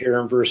quote it here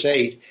in verse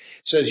 8, it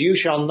says, "You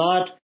shall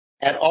not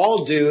at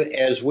all do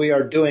as we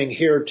are doing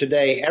here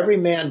today, every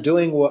man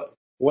doing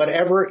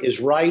whatever is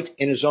right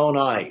in his own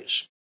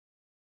eyes."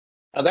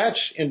 Now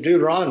that's in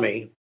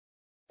Deuteronomy,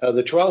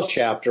 the 12th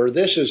chapter.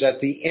 This is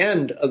at the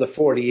end of the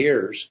 40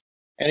 years.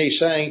 And he's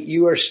saying,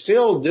 you are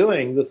still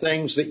doing the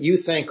things that you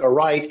think are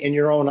right in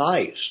your own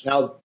eyes.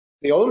 Now,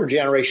 the older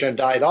generation had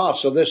died off,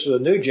 so this is a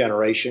new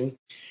generation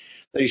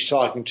that he's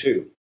talking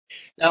to.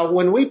 Now,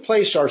 when we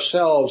place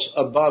ourselves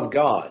above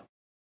God,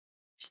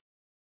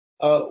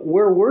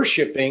 we're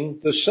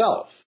worshiping the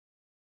self.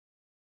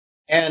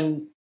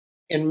 And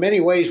in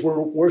many ways,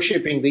 we're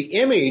worshiping the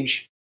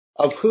image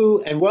of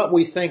who and what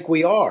we think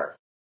we are,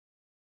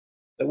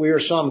 that we are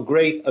some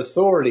great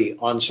authority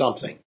on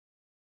something.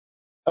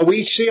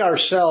 We see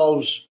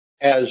ourselves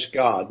as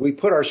God. We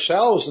put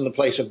ourselves in the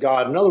place of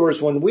God. In other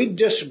words, when we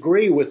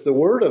disagree with the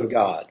Word of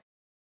God,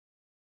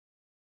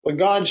 when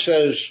God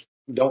says,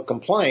 don't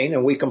complain,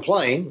 and we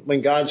complain,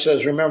 when God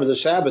says, remember the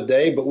Sabbath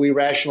day, but we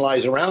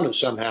rationalize around it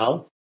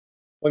somehow,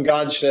 when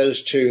God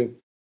says to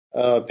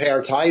pay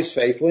our tithes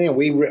faithfully, and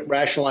we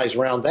rationalize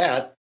around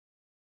that,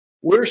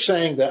 we're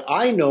saying that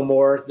I know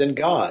more than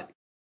God.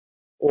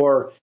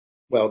 Or,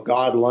 well,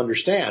 God will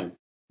understand.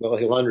 Well,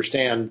 he'll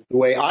understand the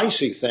way I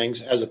see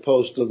things as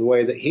opposed to the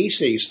way that he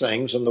sees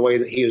things and the way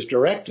that he is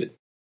directed.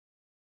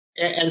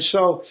 And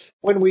so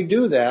when we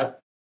do that,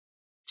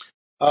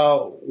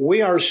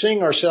 we are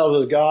seeing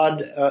ourselves as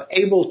God,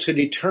 able to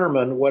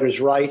determine what is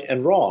right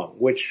and wrong,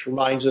 which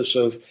reminds us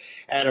of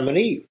Adam and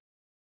Eve,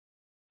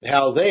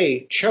 how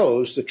they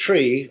chose the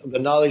tree of the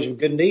knowledge of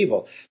good and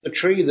evil, the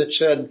tree that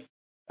said,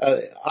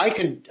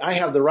 I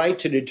have the right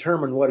to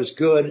determine what is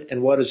good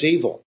and what is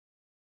evil.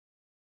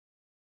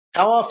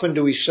 How often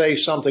do we say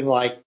something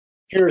like,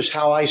 here's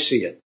how I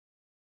see it.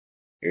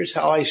 Here's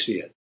how I see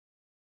it.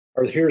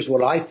 Or here's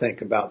what I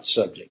think about the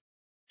subject.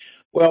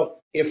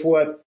 Well, if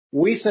what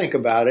we think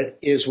about it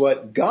is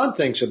what God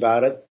thinks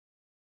about it,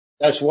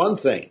 that's one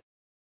thing.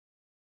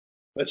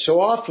 But so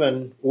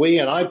often we,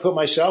 and I put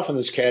myself in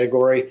this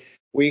category,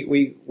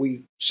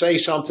 we say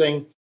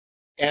something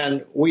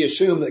and we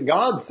assume that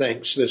God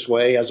thinks this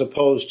way as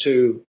opposed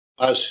to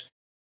us.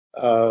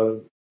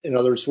 In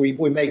other words, we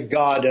make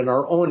God in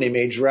our own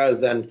image rather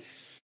than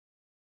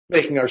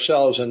making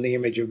ourselves in the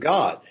image of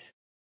God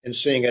and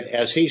seeing it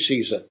as he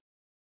sees it.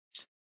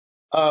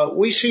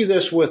 We see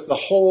this with the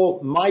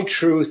whole my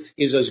truth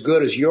is as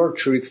good as your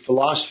truth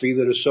philosophy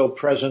that is so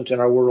present in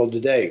our world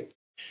today.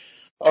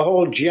 A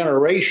whole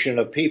generation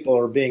of people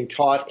are being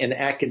taught in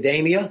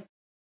academia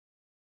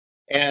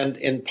and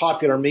in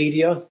popular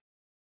media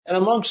and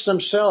amongst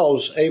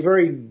themselves a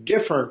very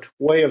different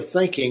way of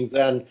thinking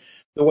than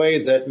the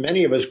way that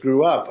many of us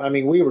grew up. I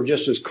mean, we were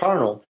just as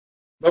carnal,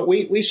 but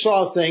we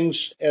saw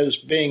things as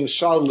being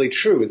solidly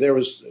true. There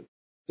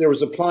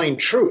was applying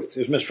truth,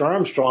 as Mr.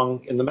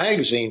 Armstrong in the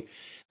magazine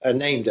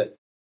named it.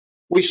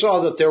 We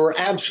saw that there were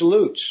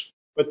absolutes,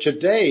 but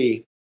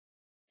today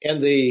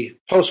in the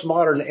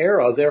postmodern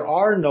era, there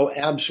are no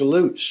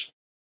absolutes.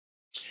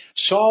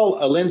 Saul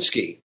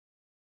Alinsky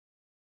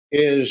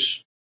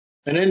is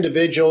an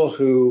individual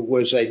who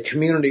was a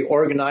community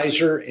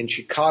organizer in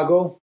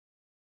Chicago.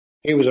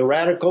 He was a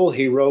radical.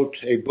 He wrote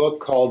a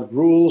book called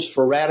Rules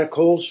for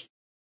Radicals.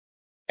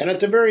 And at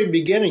the very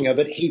beginning of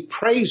it, he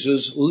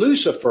praises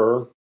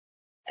Lucifer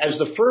as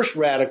the first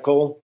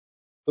radical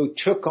who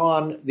took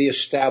on the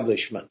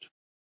establishment.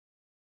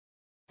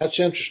 That's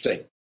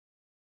interesting.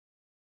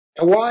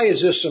 And why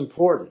is this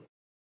important?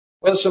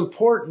 Well, it's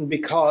important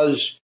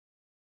because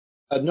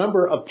a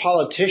number of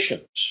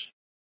politicians,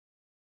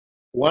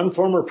 one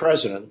former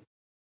president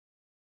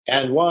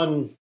and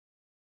one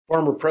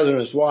former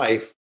president's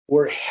wife,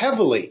 were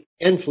heavily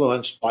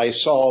influenced by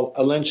Saul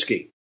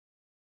Alinsky.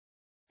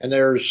 And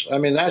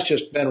that's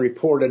just been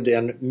reported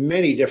in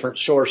many different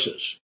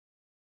sources.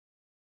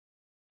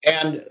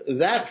 And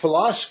that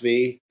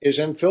philosophy is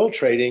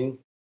infiltrating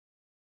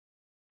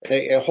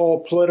a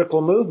whole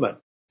political movement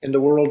in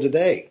the world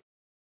today.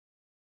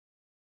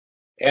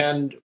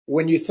 And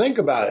when you think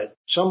about it,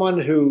 someone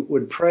who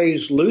would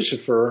praise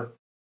Lucifer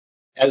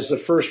as the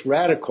first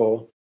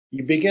radical,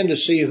 you begin to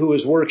see who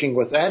is working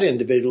with that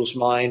individual's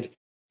mind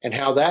and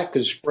how that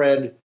could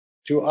spread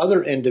to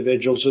other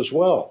individuals as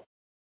well.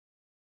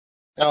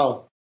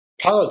 Now,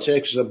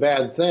 politics is a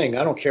bad thing.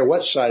 I don't care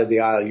what side of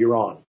the aisle you're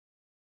on.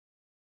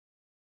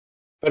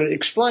 But it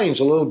explains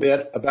a little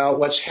bit about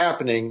what's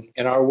happening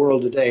in our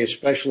world today,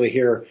 especially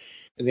here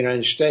in the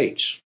United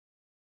States.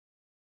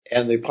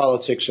 and the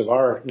politics of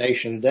our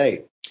nation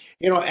today.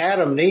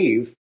 Adam and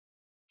Eve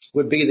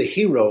would be the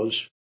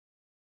heroes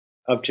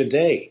of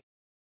today.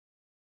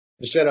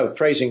 Instead of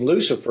praising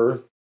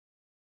Lucifer,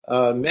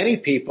 many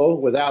people,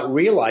 without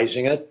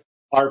realizing it,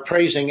 are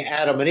praising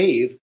Adam and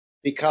Eve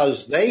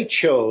because they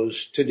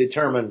chose to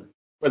determine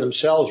for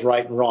themselves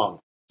right and wrong.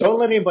 Don't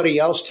let anybody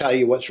else tell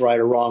you what's right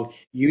or wrong.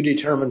 You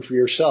determine for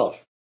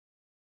yourself.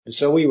 And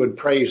so we would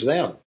praise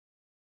them.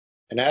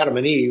 And Adam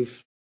and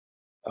Eve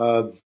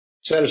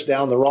set us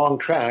down the wrong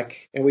track,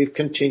 and we've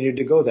continued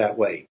to go that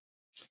way.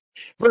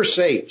 Verse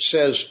 8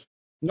 says,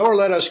 "Nor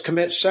let us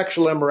commit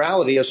sexual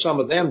immorality as some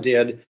of them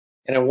did,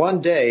 and in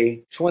one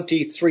day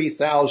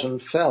 23,000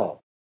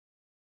 fell."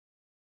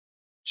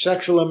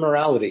 Sexual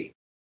immorality.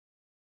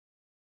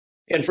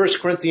 In 1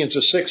 Corinthians,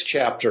 the 6th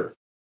chapter,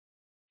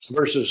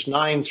 verses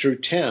 9 through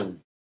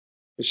 10,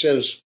 it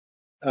says,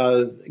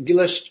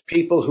 list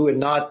people who would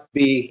not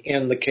be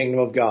in the kingdom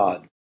of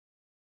God.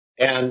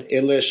 And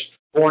it lists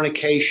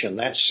fornication,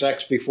 that's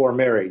sex before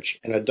marriage,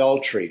 and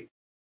adultery,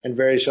 and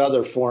various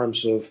other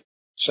forms of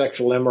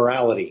sexual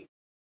immorality.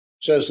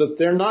 It says that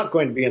they're not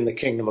going to be in the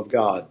kingdom of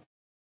God.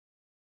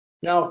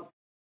 Now,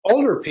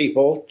 older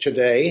people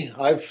today,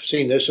 I've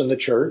seen this in the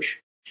church,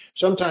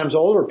 sometimes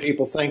older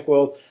people think,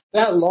 well,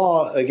 that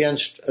law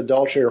against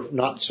adultery, or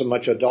not so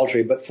much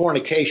adultery, but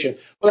fornication,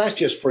 well, that's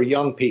just for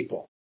young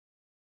people.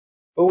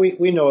 But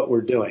we know what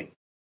we're doing.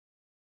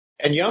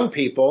 And young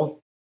people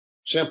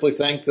simply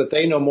think that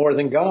they know more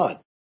than God.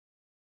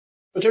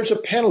 But there's a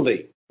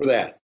penalty for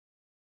that.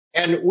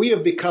 And we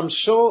have become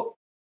so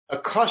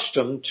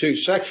accustomed to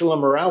sexual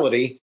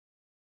immorality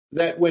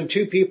that when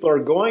two people are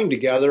going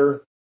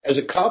together as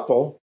a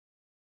couple,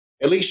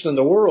 at least in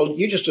the world,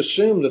 you just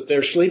assume that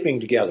they're sleeping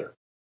together.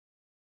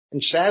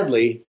 And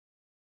sadly,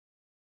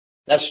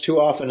 that's too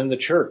often in the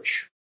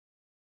church.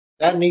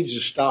 That needs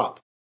to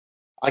stop.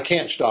 I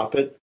can't stop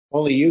it.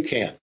 Only you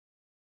can.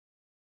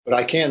 But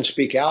I can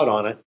speak out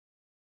on it.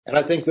 And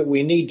I think that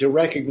we need to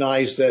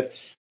recognize that,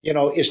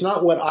 it's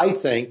not what I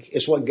think,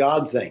 it's what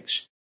God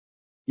thinks.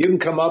 You can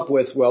come up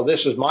with, well,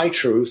 this is my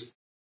truth,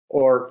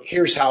 or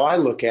here's how I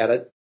look at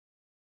it.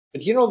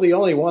 But the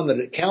only one that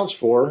it counts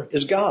for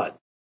is God.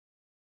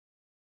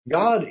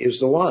 God is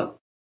the one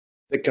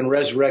that can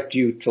resurrect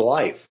you to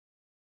life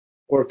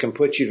or can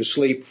put you to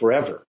sleep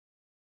forever.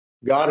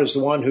 God is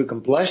the one who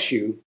can bless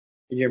you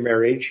in your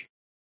marriage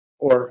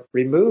or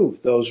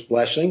remove those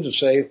blessings and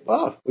say,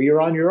 well,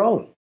 you're on your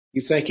own.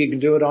 You think you can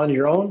do it on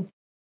your own?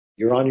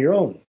 You're on your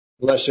own,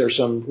 unless there's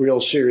some real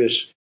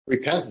serious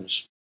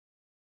repentance.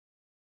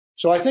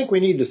 So I think we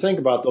need to think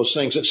about those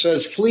things. It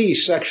says, flee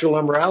sexual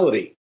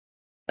immorality.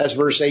 That's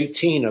verse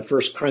 18 of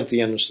 1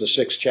 Corinthians, the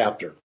 6th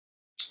chapter.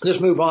 Let's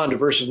move on to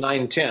verses 9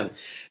 and 10.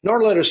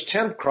 Nor let us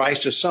tempt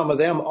Christ, as some of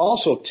them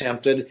also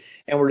tempted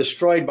and were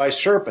destroyed by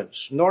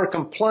serpents, nor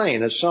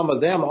complain, as some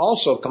of them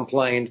also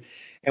complained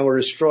and were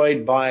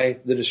destroyed by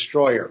the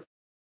destroyer.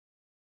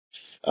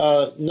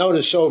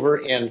 Notice over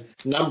in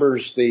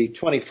Numbers, the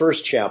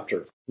 21st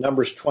chapter,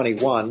 Numbers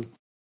 21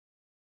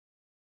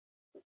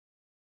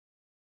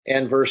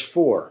 and verse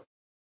 4.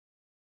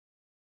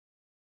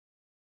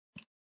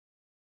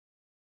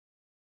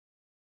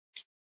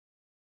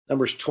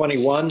 Numbers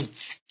 21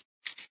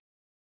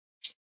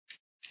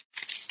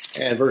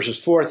 and verses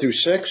 4 through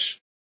 6.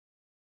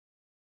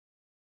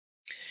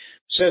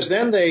 Says,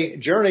 then they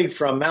journeyed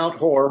from Mount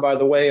Hor by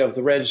the way of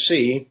the Red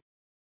Sea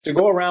to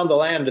go around the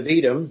land of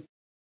Edom,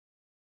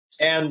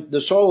 and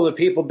the soul of the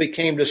people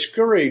became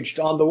discouraged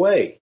on the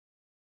way.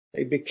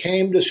 They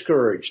became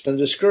discouraged, and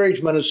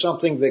discouragement is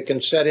something that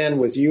can set in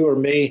with you or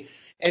me,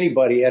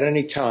 anybody at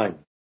any time.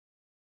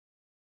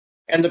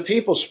 And the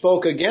people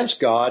spoke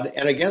against God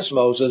and against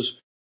Moses,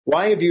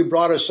 why have you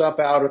brought us up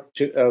out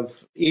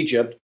of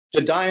Egypt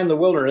to die in the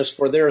wilderness,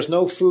 for there is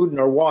no food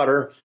nor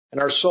water, and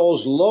our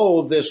souls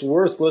loathe this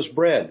worthless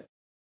bread.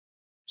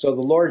 So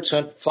the Lord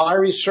sent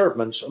fiery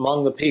serpents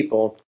among the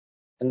people,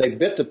 and they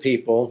bit the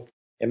people,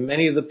 and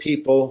many of the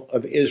people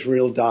of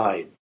Israel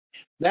died.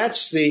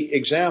 That's the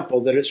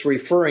example that it's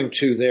referring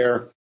to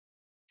there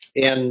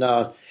in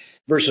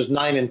verses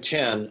 9 and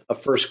 10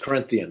 of 1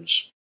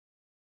 Corinthians.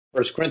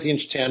 1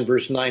 Corinthians 10,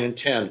 verse 9 and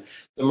 10,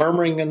 the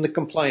murmuring and the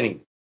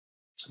complaining.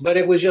 But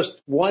it was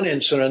just one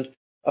incident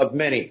of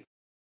many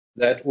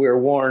that we're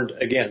warned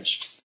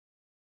against.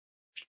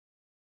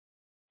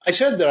 I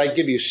said that I'd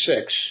give you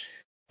 6,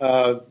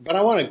 but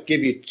I want to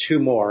give you 2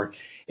 more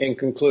in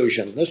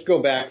conclusion. Let's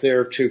go back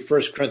there to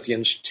 1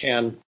 Corinthians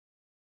 10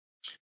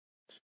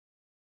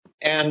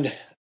 and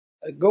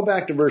go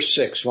back to verse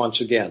 6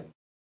 once again. It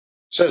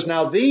says,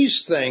 now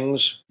these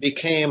things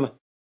became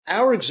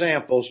our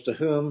examples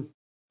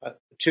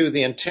to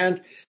the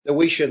intent that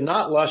we should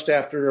not lust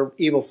after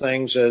evil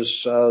things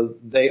as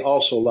they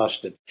also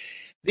lusted.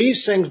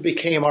 These things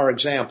became our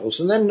examples.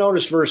 And then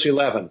notice verse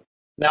 11.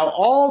 Now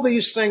all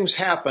these things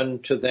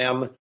happened to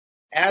them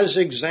as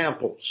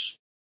examples,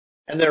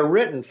 and they're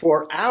written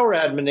for our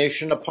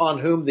admonition, upon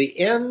whom the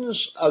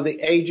ends of the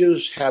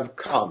ages have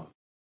come.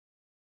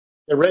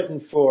 They're written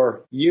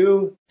for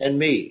you and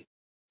me,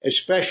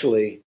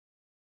 especially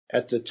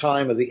at the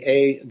time of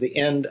the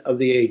end of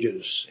the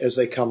ages as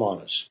they come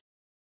on us.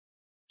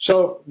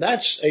 So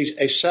that's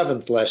a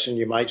seventh lesson,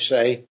 you might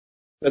say,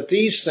 that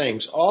these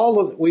things,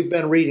 all that we've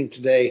been reading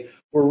today,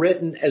 were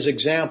written as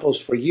examples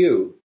for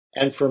you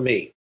and for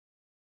me.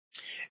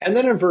 And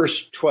then in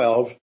verse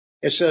 12,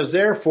 it says,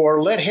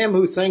 therefore, let him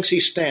who thinks he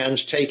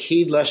stands take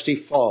heed lest he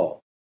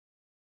fall.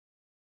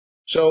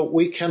 So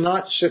we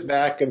cannot sit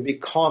back and be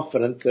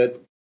confident that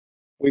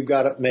we've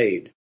got it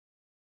made.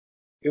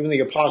 Even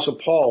the Apostle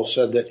Paul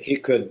said that he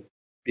could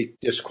be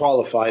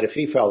disqualified if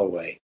he fell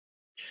away.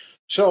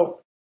 So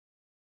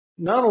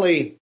not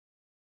only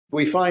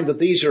we find that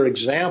these are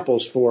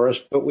examples for us,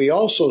 but we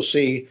also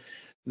see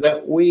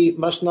that we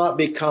must not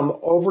become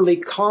overly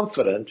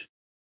confident.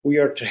 We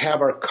are to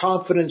have our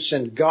confidence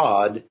in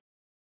God.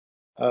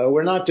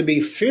 We're not to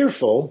be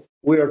fearful.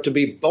 We are to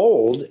be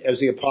bold,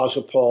 as the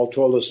Apostle Paul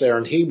told us there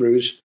in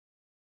Hebrews.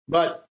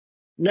 But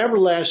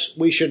nevertheless,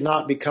 we should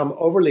not become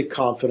overly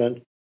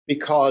confident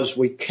because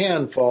we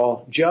can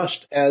fall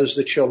just as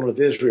the children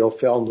of Israel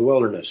fell in the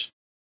wilderness.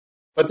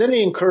 But then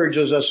he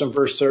encourages us in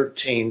verse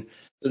 13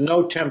 that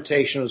no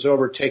temptation has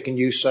overtaken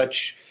you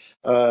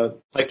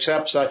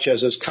except such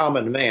as is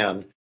common to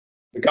man.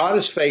 But God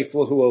is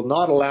faithful, who will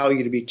not allow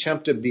you to be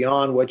tempted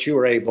beyond what you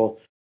are able,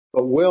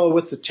 but will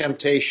with the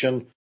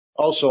temptation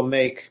also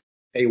make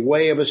a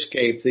way of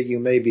escape that you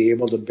may be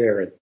able to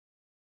bear it.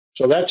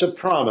 So that's a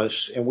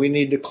promise, and we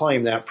need to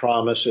claim that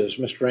promise, as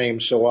Mr.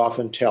 Ames so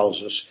often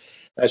tells us.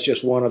 That's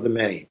just one of the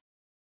many.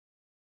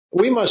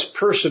 We must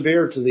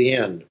persevere to the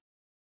end,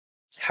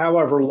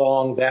 however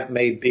long that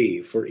may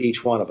be for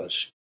each one of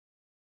us.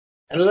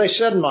 And as I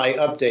said in my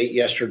update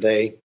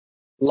yesterday,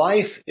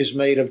 life is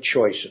made of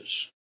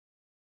choices.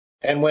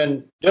 And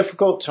when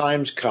difficult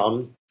times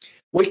come,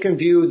 we can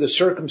view the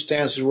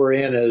circumstances we're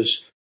in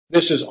as,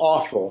 this is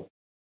awful,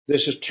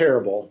 this is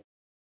terrible,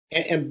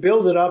 and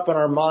build it up in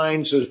our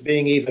minds as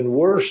being even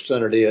worse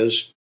than it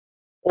is.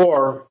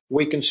 Or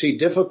we can see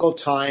difficult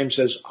times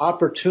as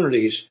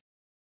opportunities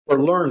for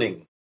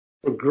learning,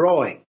 for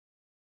growing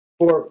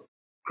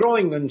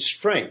in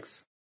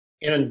strength,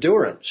 in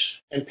endurance,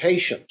 and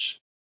patience.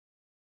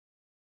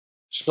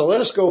 So let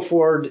us go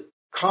forward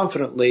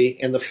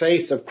confidently in the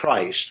faith of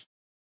Christ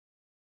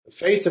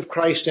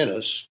in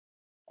us,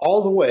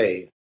 all the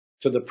way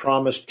to the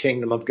promised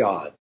kingdom of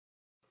God.